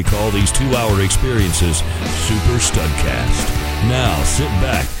is why they call these 2-hour experiences Super Studcast. Now sit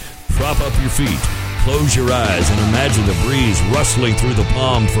back, prop up your feet, close your eyes, and imagine the breeze rustling through the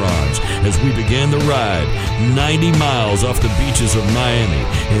palm fronds as we begin the ride 90 miles off the beaches of Miami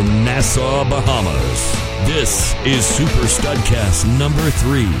and Nassau, Bahamas. This is Super Studcast number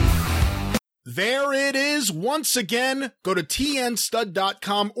 3. There it is once again. Go to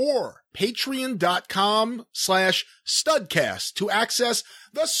tnstud.com or patreon.com/studcast to access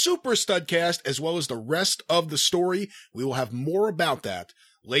the Super Studcast as well as the rest of the story. We will have more about that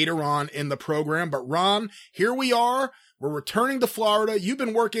later on in the program. But Ron, here we are. We're returning to Florida. You've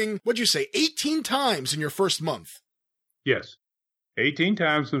been working, what'd you say, 18 times in your first month? Yes, 18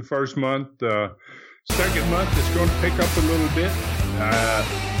 times in the first month. Second month, it's going to pick up a little bit.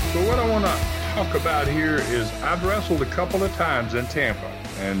 So what I want to talk about here is I've wrestled a couple of times in Tampa,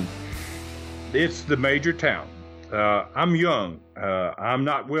 and it's the major town. I'm young. I'm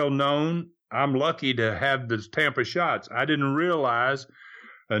not well known. I'm lucky to have the Tampa shots. I didn't realize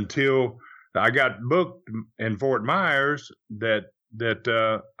until I got booked in Fort Myers that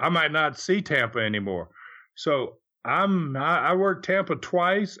I might not see Tampa anymore. So I worked Tampa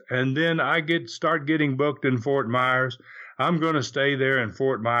twice, and then I start getting booked in Fort Myers. I'm going to stay there in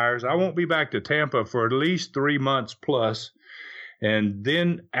Fort Myers. I won't be back to Tampa for at least 3 months plus. And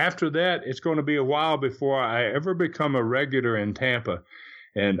then after that, it's going to be a while before I ever become a regular in Tampa.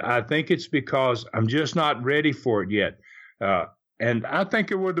 And I think it's because I'm just not ready for it yet. And I think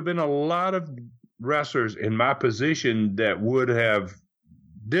there would have been a lot of wrestlers in my position that would have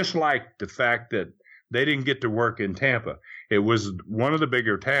disliked the fact that they didn't get to work in Tampa. It was one of the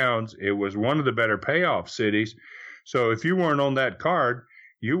bigger towns. It was one of the better payoff cities. So if you weren't on that card,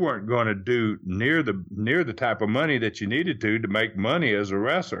 you weren't going to do near the type of money that you needed to make money as a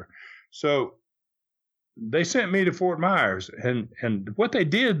wrestler. So they sent me to Fort Myers, and what they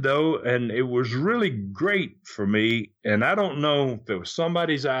did, though, and it was really great for me, and I don't know if it was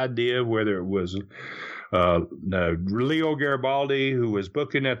somebody's idea, whether it was Leo Garibaldi, who was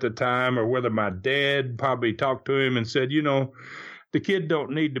booking at the time, or whether my dad probably talked to him and said, the kid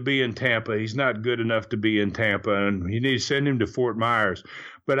don't need to be in Tampa. He's not good enough to be in Tampa, and you need to send him to Fort Myers.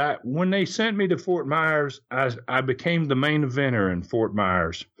 But when they sent me to Fort Myers, I became the main eventer in Fort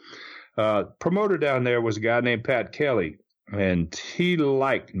Myers. Promoter down there was a guy named Pat Kelly, and he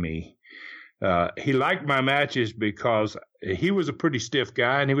liked me. He liked my matches because he was a pretty stiff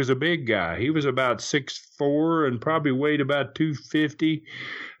guy, and he was a big guy. He was about 6'4" and probably weighed about 250.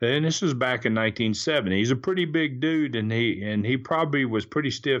 And this was back in 1970. He's a pretty big dude, and he probably was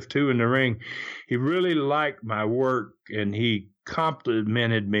pretty stiff too in the ring. He really liked my work, and he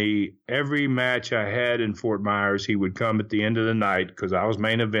complimented me every match I had in Fort Myers. He would come at the end of the night because I was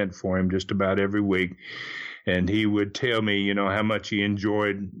main event for him just about every week. And he would tell me, how much he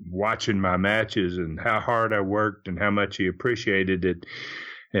enjoyed watching my matches and how hard I worked and how much he appreciated it.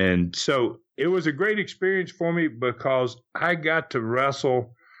 And so it was a great experience for me because I got to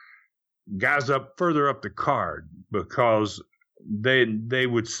wrestle guys further up the card, because they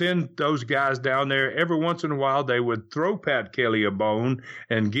would send those guys down there. Every once in a while, they would throw Pat Kelly a bone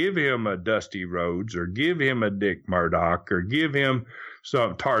and give him a Dusty Rhodes or give him a Dick Murdoch or give him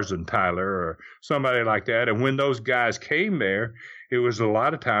some Tarzan Tyler or somebody like that. And when those guys came there, it was a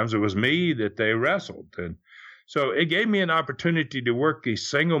lot of times it was me that they wrestled. And so it gave me an opportunity to work these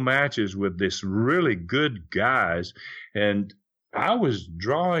single matches with this really good guys. And I was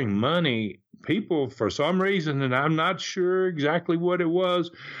drawing money. People, for some reason, and I'm not sure exactly what it was,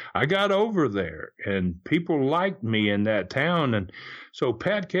 I got over there, and people liked me in that town. And so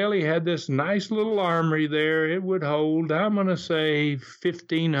Pat Kelly had this nice little armory there. It would hold, I'm going to say,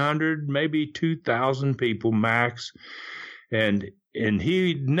 1,500, maybe 2,000 people max. And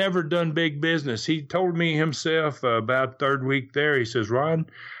he'd never done big business. He told me himself about third week there, he says, "Ron,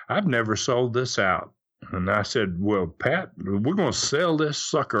 I've never sold this out." And I said, "Well, Pat, we're going to sell this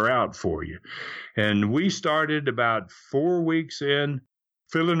sucker out for you." And we started about 4 weeks in,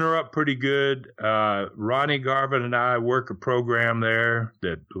 filling her up pretty good. Ronnie Garvin and I work a program there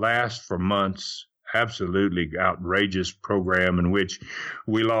that lasts for months. Absolutely outrageous program in which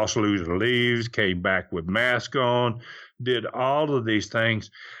we lost, lose, or leaves, came back with mask on, did all of these things.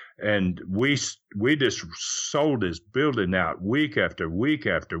 And we just sold this building out week after week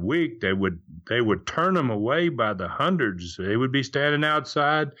after week. They would turn them away by the hundreds. They would be standing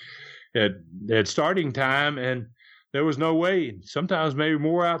outside at starting time, and there was no way. Sometimes maybe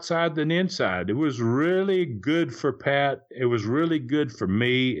more outside than inside. It was really good for Pat. It was really good for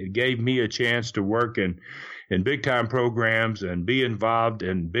me. It gave me a chance to work in big time programs and be involved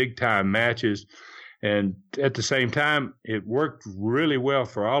in big time matches. And at the same time, it worked really well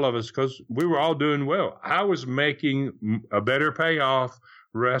for all of us because we were all doing well. I was making a better payoff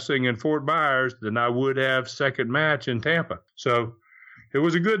wrestling in Fort Myers than I would have second match in Tampa. So it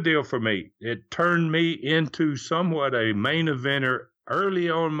was a good deal for me. It turned me into somewhat a main eventer early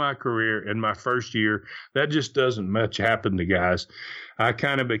on in my career in my first year. That just doesn't much happen to guys. I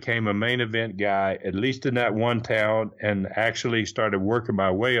kind of became a main event guy, at least in that one town, and actually started working my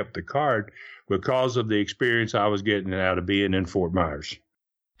way up the card because of the experience I was getting out of being in Fort Myers.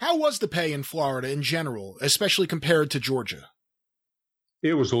 How was the pay in Florida in general, especially compared to Georgia?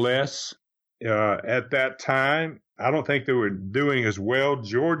 It was less. At that time, I don't think they were doing as well.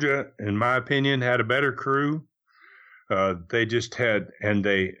 Georgia, in my opinion, had a better crew. They just had,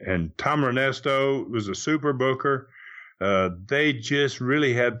 and Tom Ernesto was a super booker. They just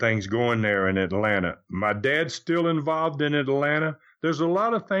really had things going there in Atlanta. My dad's still involved in Atlanta. There's a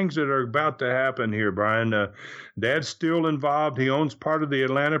lot of things that are about to happen here, Brian. Dad's still involved. He owns part of the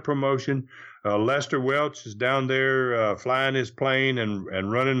Atlanta promotion. Lester Welch is down there flying his plane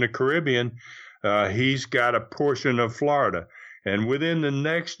and running the Caribbean. He's got a portion of Florida. And within the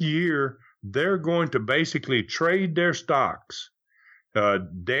next year, they're going to basically trade their stocks.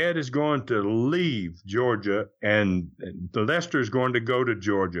 Dad is going to leave Georgia, and Lester is going to go to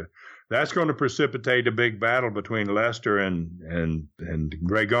Georgia. That's going to precipitate a big battle between Lester and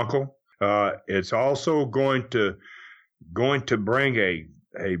Greg Gunkle. It's also going to bring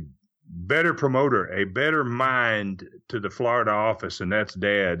a better promoter, a better mind to the Florida office, and that's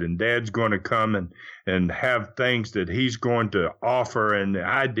Dad. And Dad's going to come and have things that he's going to offer and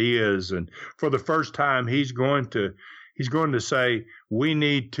ideas. And for the first time, he's going to say, we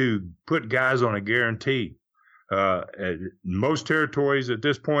need to put guys on a guarantee. Most territories at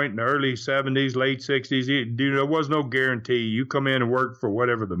this point in the early 70s, late 60s, there was no guarantee. You come in and work for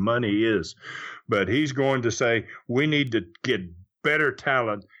whatever the money is. But he's going to say, we need to get better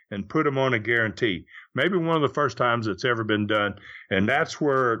talent and put them on a guarantee. Maybe one of the first times it's ever been done. And that's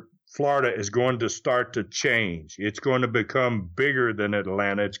where Florida is going to start to change. It's going to become bigger than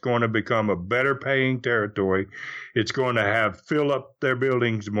Atlanta. It's going to become a better paying territory. It's going to fill up their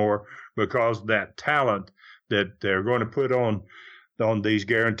buildings more because that talent that they're going to put on these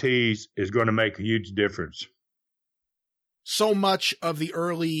guarantees is going to make a huge difference. So much of the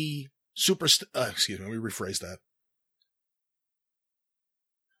early let me rephrase that.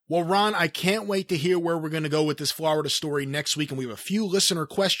 Well, Ron, I can't wait to hear where we're going to go with this Florida story next week, and we have a few listener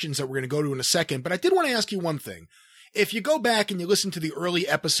questions that we're going to go to in a second, but I did want to ask you one thing. If you go back and you listen to the early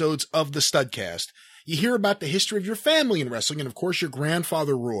episodes of the Studcast, you hear about the history of your family in wrestling and, of course, your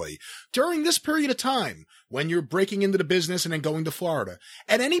grandfather, Roy. During this period of time, when you're breaking into the business and then going to Florida,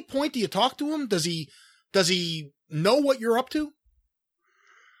 at any point do you talk to him? Does he know what you're up to?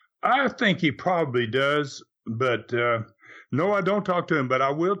 I think he probably does, but no, I don't talk to him. But I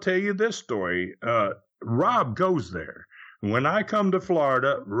will tell you this story. Rob goes there. When I come to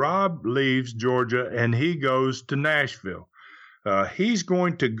Florida, Rob leaves Georgia and he goes to Nashville. He's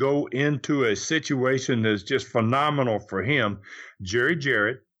going to go into a situation that's just phenomenal for him. Jerry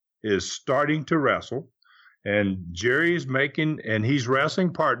Jarrett is starting to wrestle, and Jerry is and he's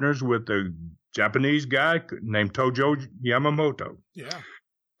wrestling partners with a Japanese guy named Tojo Yamamoto. Yeah.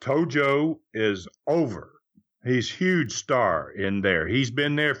 Tojo is over. He's a huge star in there. He's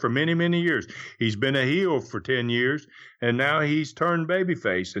been there for many, many years. He's been a heel for 10 years, and now he's turned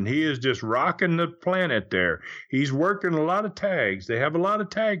babyface, and he is just rocking the planet there. He's working a lot of tags. They have a lot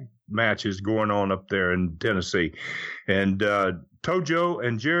of tag matches going on up there in Tennessee. And Tojo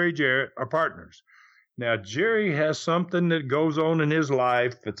and Jerry Jarrett are partners. Now, Jerry has something that goes on in his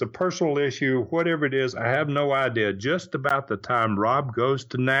life. It's a personal issue, whatever it is. I have no idea. Just about the time Rob goes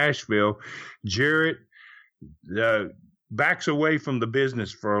to Nashville, Jarrett backs away from the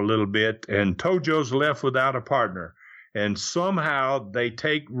business for a little bit, and Tojo's left without a partner. And somehow they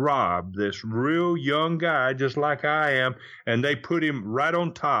take Rob, this real young guy, just like I am, and they put him right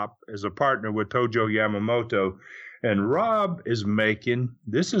on top as a partner with Tojo Yamamoto. And Rob is making,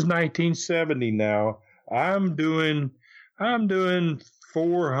 this is 1970 now, I'm doing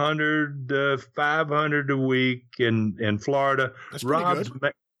 400, 500 a week in Florida. That's pretty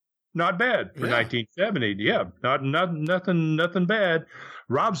good. Not bad for 1970. Yeah, nothing bad.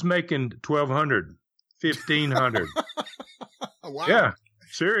 Rob's making 1,200, 1,500. Wow. Yeah,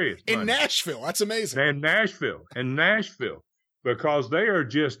 serious. In Nashville, that's amazing. In Nashville, because they are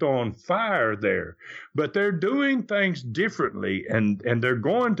just on fire there. But they're doing things differently, and they're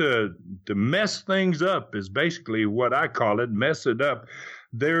going to mess things up. Is basically what I call it. Mess it up.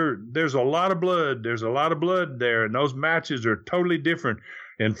 There's a lot of blood. There's a lot of blood there, and those matches are totally different.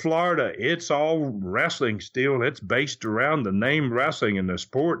 In Florida, it's all wrestling still. It's based around the name wrestling, and the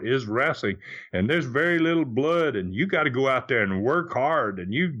sport is wrestling. And there's very little blood, and you got to go out there and work hard,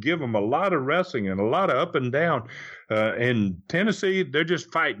 and you give them a lot of wrestling and a lot of up and down. In Tennessee, they're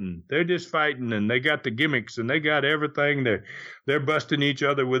just fighting. They're just fighting, and they got the gimmicks, and they got everything. They're busting each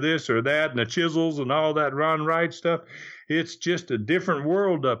other with this or that, and the chisels and all that Ron Wright stuff. It's just a different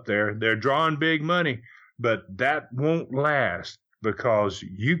world up there. They're drawing big money, but that won't last. Because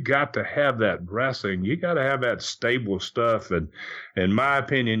you got to have that wrestling. You got to have that stable stuff. And in my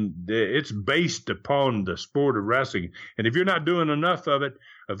opinion, it's based upon the sport of wrestling. And if you're not doing enough of it,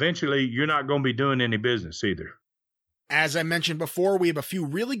 eventually you're not going to be doing any business either. As I mentioned before, we have a few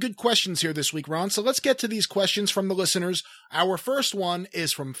really good questions here this week, Ron. So let's get to these questions from the listeners. Our first one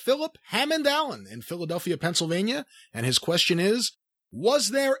is from Philip Hammond Allen in Philadelphia, Pennsylvania. And his question is, was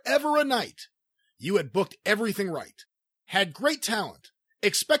there ever a night you had booked everything right, had great talent,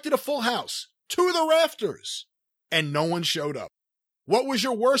 expected a full house, to the rafters, and no one showed up? What was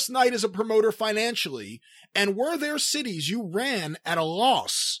your worst night as a promoter financially, and were there cities you ran at a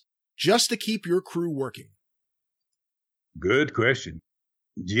loss just to keep your crew working? Good question.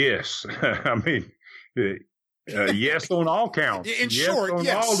 Yes. I mean, yes on all counts. In short,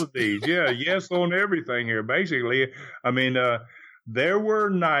 yes. On all of these. Yeah, yes on everything here, basically. I mean, there were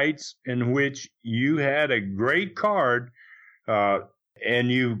nights in which you had a great card,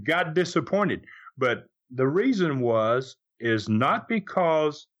 and you got disappointed. But the reason is not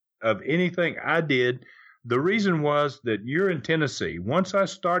because of anything I did. The reason was that you're in Tennessee. Once I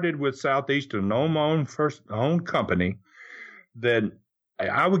started with Southeastern, own my own company, then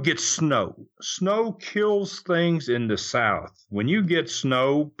I would get snow. Snow kills things in the South. When you get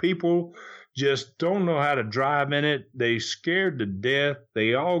snow, people just don't know how to drive in it. They scared to death.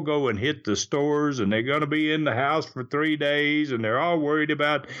 They all go and hit the stores, and they're going to be in the house for 3 days, and they're all worried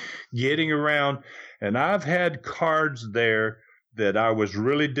about getting around. And I've had cards there that I was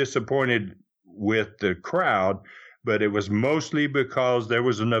really disappointed with the crowd, but it was mostly because there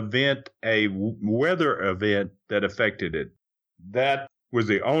was an event, a weather event that affected it. That was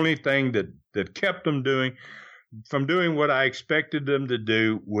the only thing that kept them from doing what I expected them to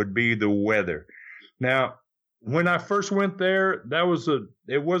do, would be the weather. Now, when I first went there,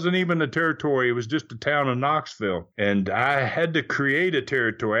 it wasn't even a territory. It was just a town of Knoxville. And I had to create a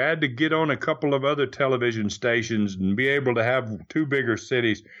territory. I had to get on a couple of other television stations and be able to have 2 bigger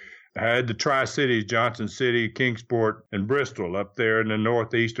cities. I had the Tri-Cities, Johnson City, Kingsport, and Bristol up there in the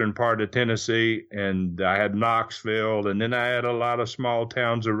northeastern part of Tennessee. And I had Knoxville, and then I had a lot of small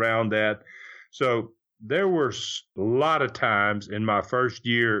towns around that. So there were a lot of times in my first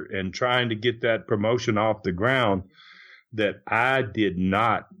year in trying to get that promotion off the ground that I did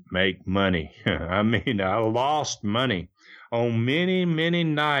not make money. I mean, I lost money. On many, many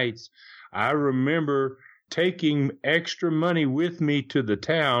nights, I remember taking extra money with me to the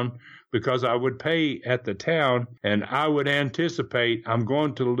town because I would pay at the town, and I would anticipate I'm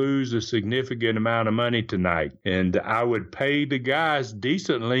going to lose a significant amount of money tonight. And I would pay the guys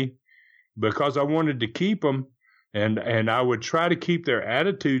decently because I wanted to keep them, and I would try to keep their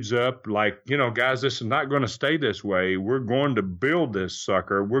attitudes up, like, guys, this is not going to stay this way. We're going to build this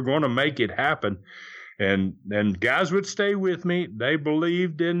sucker. We're going to make it happen. And guys would stay with me. They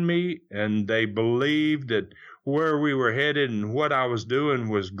believed in me, and they believed that where we were headed and what I was doing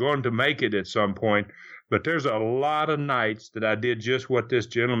was going to make it at some point. But there's a lot of nights that I did just what this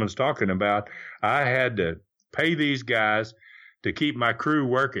gentleman's talking about. I had to pay these guys to keep my crew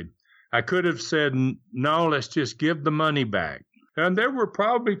working. I could have said, no, let's just give the money back. And there were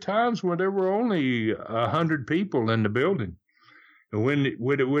probably times when there were only 100 people in the building. When it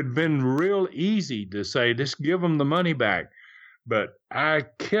would have been real easy to say, just give them the money back. But I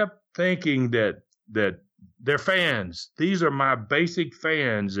kept thinking that they're fans. These are my basic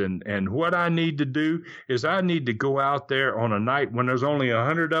fans. And what I need to do is I need to go out there on a night when there's only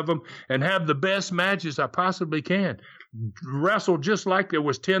 100 of them and have the best matches I possibly can. Wrestle just like there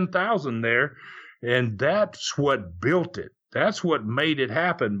was 10,000 there. And that's what built it. That's what made it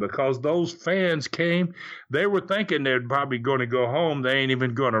happen, because those fans came. They were thinking they're probably going to go home. They ain't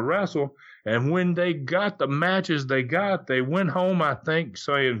even going to wrestle. And when they got the matches they got, they went home, I think,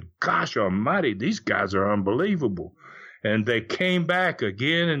 saying, gosh almighty, these guys are unbelievable. And they came back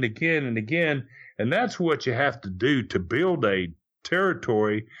again and again and again. And that's what you have to do to build a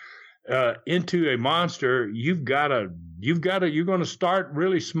territory into a monster. You're going to start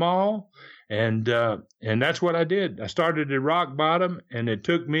really small. And that's what I did. I started at rock bottom, and it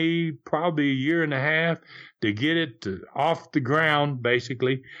took me probably a year and a half to get it off the ground,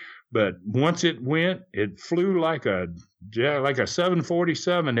 basically. But once it went, it flew like a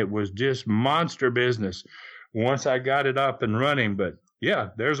 747. It was just monster business once I got it up and running. But yeah,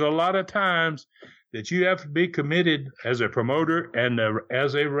 there's a lot of times that you have to be committed as a promoter and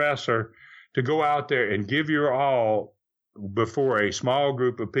as a wrestler to go out there and give your all before a small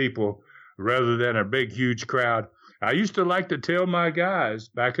group of people, rather than a big, huge crowd. I used to like to tell my guys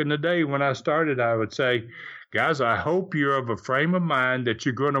back in the day when I started, I would say, guys, I hope you're of a frame of mind that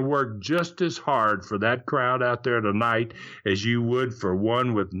you're going to work just as hard for that crowd out there tonight as you would for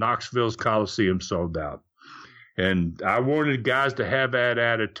one with Knoxville's Coliseum sold out. And I wanted guys to have that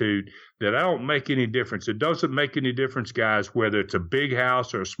attitude that I don't make any difference. It doesn't make any difference, guys, whether it's a big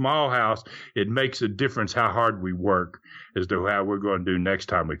house or a small house. It makes a difference how hard we work as to how we're going to do next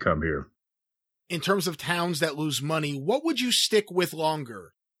time we come here. In terms of towns that lose money, what would you stick with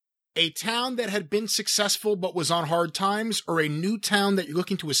longer? A town that had been successful but was on hard times, or a new town that you're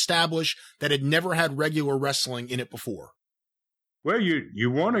looking to establish that had never had regular wrestling in it before? Well,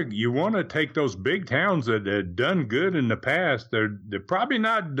 you want to take those big towns that had done good in the past. They're probably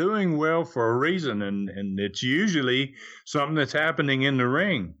not doing well for a reason, and it's usually something that's happening in the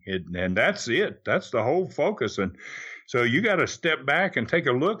ring. And that's it. That's the whole focus. And so you got to step back and take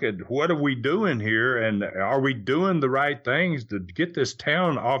a look at what are we doing here, and are we doing the right things to get this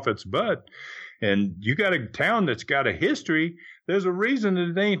town off its butt? And you got a town that's got a history. There's a reason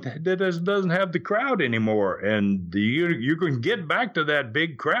that doesn't have the crowd anymore, and you can get back to that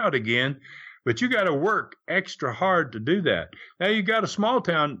big crowd again, but you got to work extra hard to do that. Now you got a small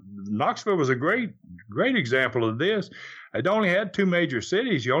town. Knoxville was a great example of this. It only had 2 major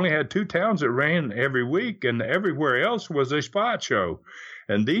cities. You only had 2 towns that ran every week, and everywhere else was a spot show.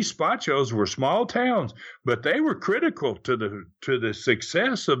 And these spot shows were small towns, but they were critical to the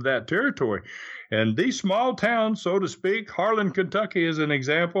success of that territory. And these small towns, so to speak, Harlan, Kentucky, as an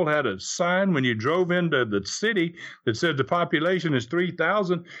example, had a sign when you drove into the city that said the population is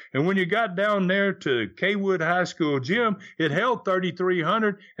 3,000. And when you got down there to Kaywood High School gym, it held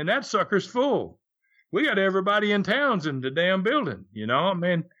 3,300, and that sucker's full. We got everybody in towns in the damn building, you know. I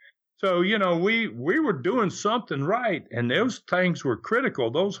mean, so, you know, we were doing something right, and those things were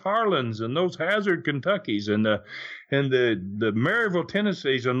critical. Those Harlans and those Hazard Kentuckys and the Maryville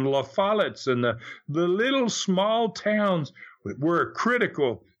Tennessees and the La Follettes and the little small towns were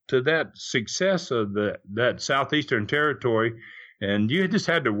critical to that success of that Southeastern territory. And you just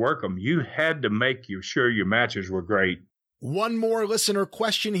had to work them. You had to make sure your matches were great. One more listener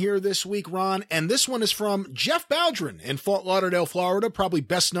question here this week, Ron, and this one is from Jeff Baldwin in Fort Lauderdale, Florida, probably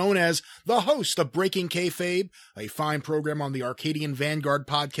best known as the host of Breaking Kayfabe, a fine program on the Arcadian Vanguard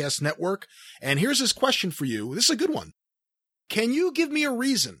Podcast Network. And here's his question for you. This is a good one. Can you give me a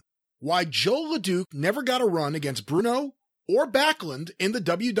reason why Joe LeDuc never got a run against Bruno or Backlund in the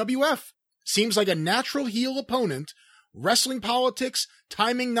WWF? Seems like a natural heel opponent, wrestling politics,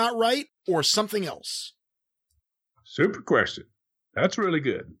 timing not right, or something else. Super question. That's really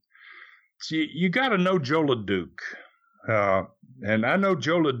good. See, you got to know Joe LeDuc. And I know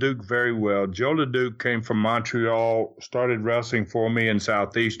Joe LeDuc very well. Joe LeDuc came from Montreal, started wrestling for me in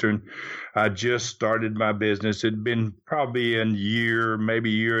Southeastern. I just started my business. It'd been probably a year, maybe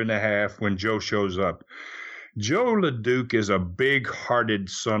a year and a half when Joe shows up. Joe LeDuc is a big-hearted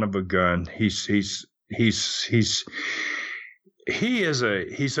son of a gun. He's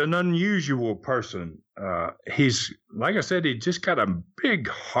an unusual person. He's, like I said, he just got a big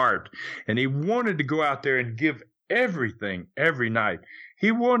heart, and he wanted to go out there and give everything every night.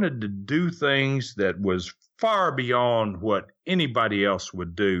 He wanted to do things that was far beyond what anybody else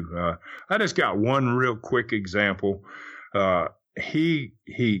would do. I just got one real quick example. He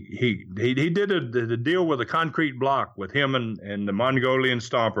did the deal with a concrete block with him and the Mongolian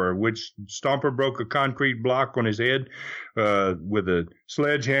Stomper, which Stomper broke a concrete block on his head with a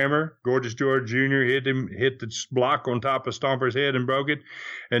sledgehammer. Gorgeous George Jr. hit the block on top of Stomper's head and broke it.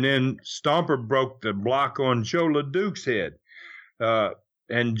 And then Stomper broke the block on Joe LeDuc's head.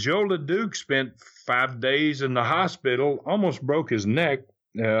 And Joe LeDuc spent 5 days in the hospital, almost broke his neck.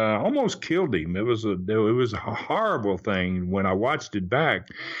 Almost killed him. It was a horrible thing when I watched it back.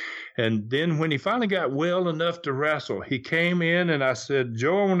 And then when he finally got well enough to wrestle, he came in and I said,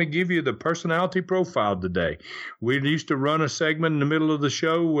 Joe, I want to give you the personality profile today. We used to run a segment in the middle of the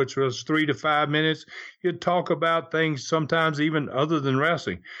show, which was 3 to 5 minutes. You'd talk about things sometimes even other than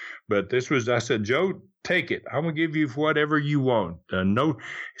wrestling. But I said, Joe, take it. I'm going to give you whatever you want.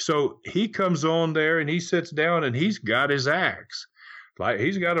 So he comes on there and he sits down and he's got his axe. Like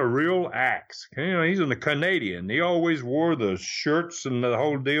he's got a real axe. You know, he's a Canadian. He always wore the shirts and the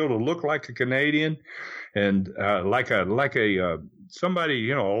whole deal to look like a Canadian, and like a somebody,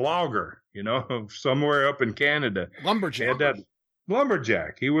 you know, a logger, you know, somewhere up in Canada. Lumberjack.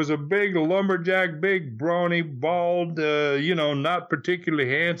 Lumberjack. He was a big lumberjack, big, brawny, bald, not particularly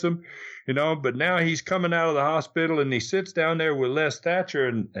handsome, you know, but now he's coming out of the hospital and he sits down there with Les Thatcher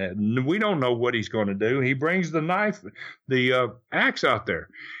and we don't know what he's going to do. He brings the axe out there,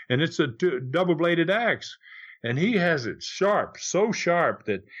 and it's a double-bladed axe, and he has it sharp, so sharp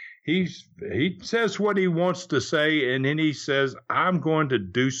that he says what he wants to say, and then he says, I'm going to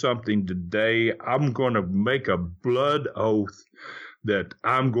do something today. I'm going to make a blood oath that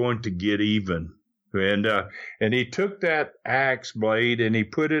I'm going to get even. And he took that axe blade and he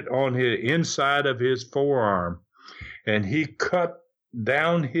put it on his inside of his forearm, and he cut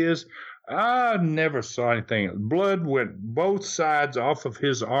down I never saw anything. Blood went both sides off of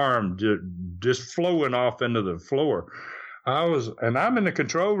his arm, just flowing off into the floor. I'm in the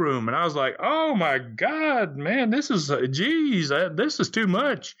control room, and I was like, oh my God, man, this is too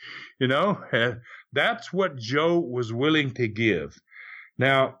much, you know. And that's what Joe was willing to give.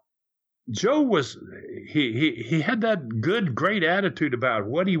 Now, Joe he had that great attitude about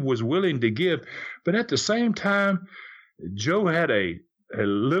what he was willing to give, but at the same time, Joe had a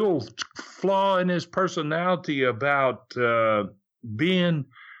little flaw in his personality about being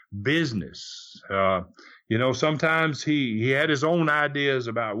business. Sometimes he had his own ideas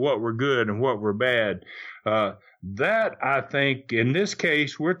about what were good and what were bad. That, I think, in this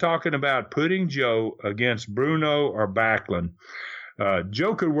case, we're talking about putting Joe against Bruno or Backlund.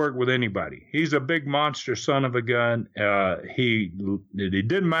 Joe could work with anybody. He's a big monster son of a gun. He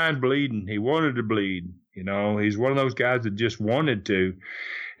didn't mind bleeding. He wanted to bleed. You know, he's one of those guys that just wanted to.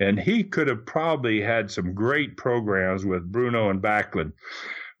 And he could have probably had some great programs with Bruno and Backlund.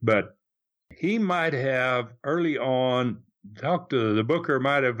 But he might have early on talked to the booker,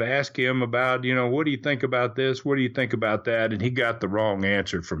 might have asked him about, what do you think about this? What do you think about that? And he got the wrong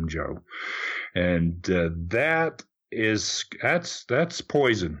answer from Joe. And that's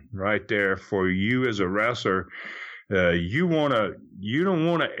poison right there for you as a wrestler. You don't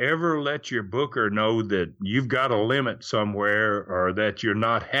want to ever let your booker know that you've got a limit somewhere or that you're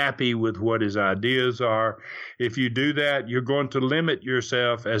not happy with what his ideas are. If you do that, you're going to limit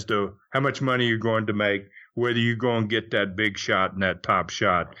yourself as to how much money you're going to make, whether you're going to get that big shot and that top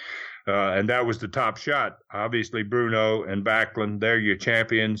shot. And that was the top shot. Obviously, Bruno and Backlund, they're your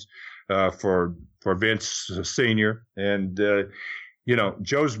champions for Vince Sr. And,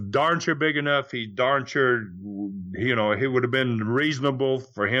 Joe's darn sure big enough. He's darn sure, it would have been reasonable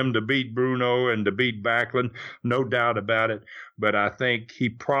for him to beat Bruno and to beat Backlund, no doubt about it. But I think he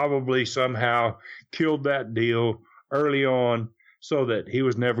probably somehow killed that deal early on so that he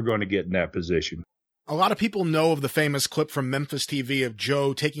was never going to get in that position. A lot of people know of the famous clip from Memphis TV of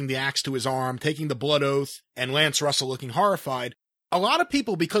Joe taking the axe to his arm, taking the blood oath, and Lance Russell looking horrified. A lot of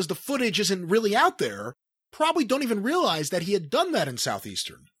people, because the footage isn't really out there, probably don't even realize that he had done that in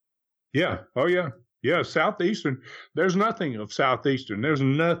Southeastern. Yeah. Oh, yeah. Yeah, Southeastern. There's nothing of Southeastern. There's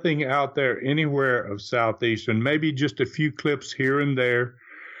nothing out there anywhere of Southeastern. Maybe just a few clips here and there.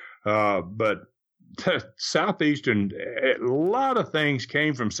 But Southeastern, a lot of things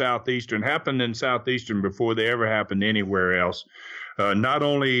came from Southeastern, happened in Southeastern before they ever happened anywhere else. Not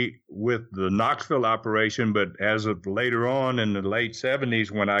only with the Knoxville operation, but as of later on in the late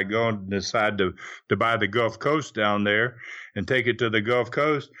 70s, when I go and decide to buy the Gulf Coast down there and take it to the Gulf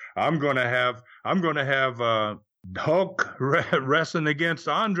Coast, I'm going to have Hulk wrestling against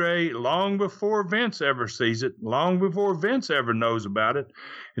Andre long before Vince ever sees it, long before Vince ever knows about it.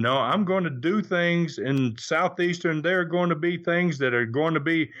 I'm going to do things in Southeastern. There are going to be things that are going to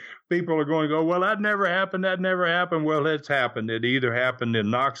be, people are going to go, well, that never happened. Well, it's happened. It either happened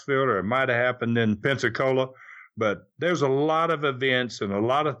in Knoxville or it might have happened in Pensacola. But there's a lot of events and a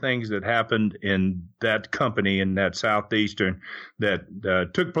lot of things that happened in that company, in that Southeastern, that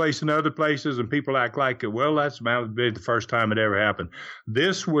took place in other places, and people act like, well, that's about the first time it ever happened.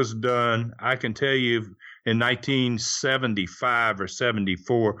 This was done, I can tell you, in 1975 or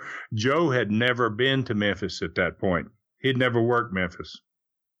 74. Joe had never been to Memphis at that point. He'd never worked Memphis.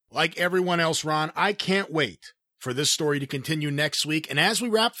 Like everyone else, Ron, I can't wait for this story to continue next week. And as we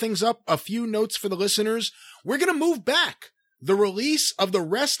wrap things up, a few notes for the listeners. We're going to move back the release of the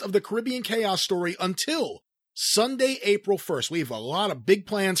rest of the Caribbean Chaos story until Sunday, April 1st. We have a lot of big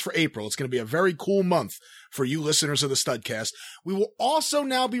plans for April. It's going to be a very cool month for you listeners of the Studcast. We will also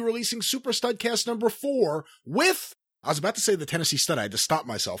now be releasing Super Studcast number 4 with, I was about to say the Tennessee Stud, I had to stop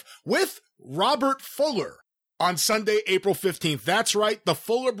myself, with Robert Fuller on Sunday, April 15th. That's right, the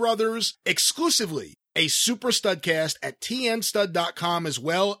Fuller brothers exclusively. A Super Studcast at tnstud.com, as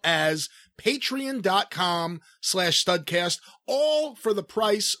well as patreon.com/studcast, all for the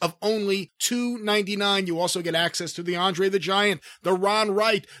price of only $2.99. You also get access to the Andre the Giant, the Ron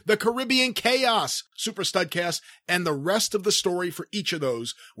Wright, the Caribbean Chaos Super Studcast, and the rest of the story for each of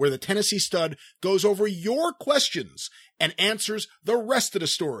those, where the Tennessee Stud goes over your questions and answers the rest of the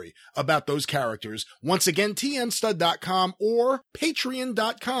story about those characters. Once again, tnstud.com or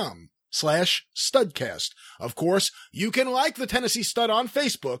patreon.com/studcast. Of course, you can like the Tennessee Stud on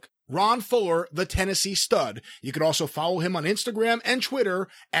Facebook, Ron Fuller, the Tennessee Stud. You can also follow him on Instagram and Twitter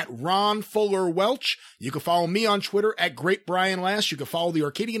at Ron Fuller Welch. You can follow me on Twitter at Great Brian Last. You can follow the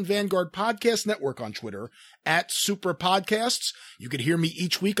Arcadian Vanguard Podcast Network on Twitter at Super Podcasts. You can hear me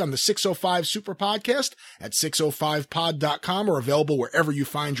each week on the 605 Super Podcast at 605pod.com, or available wherever you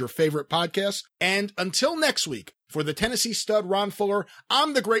find your favorite podcasts. And until next week, for the Tennessee Stud, Ron Fuller,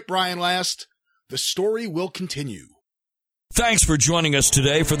 I'm the Great Brian Last. The story will continue. Thanks for joining us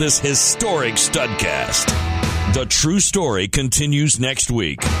today for this historic Studcast. The true story continues next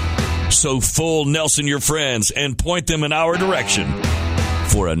week. So fool Nelson your friends and point them in our direction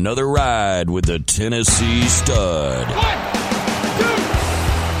for another ride with the Tennessee Stud. 1, 2,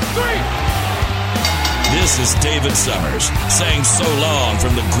 3. This is David Summers saying so long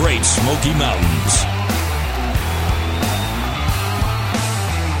from the Great Smoky Mountains.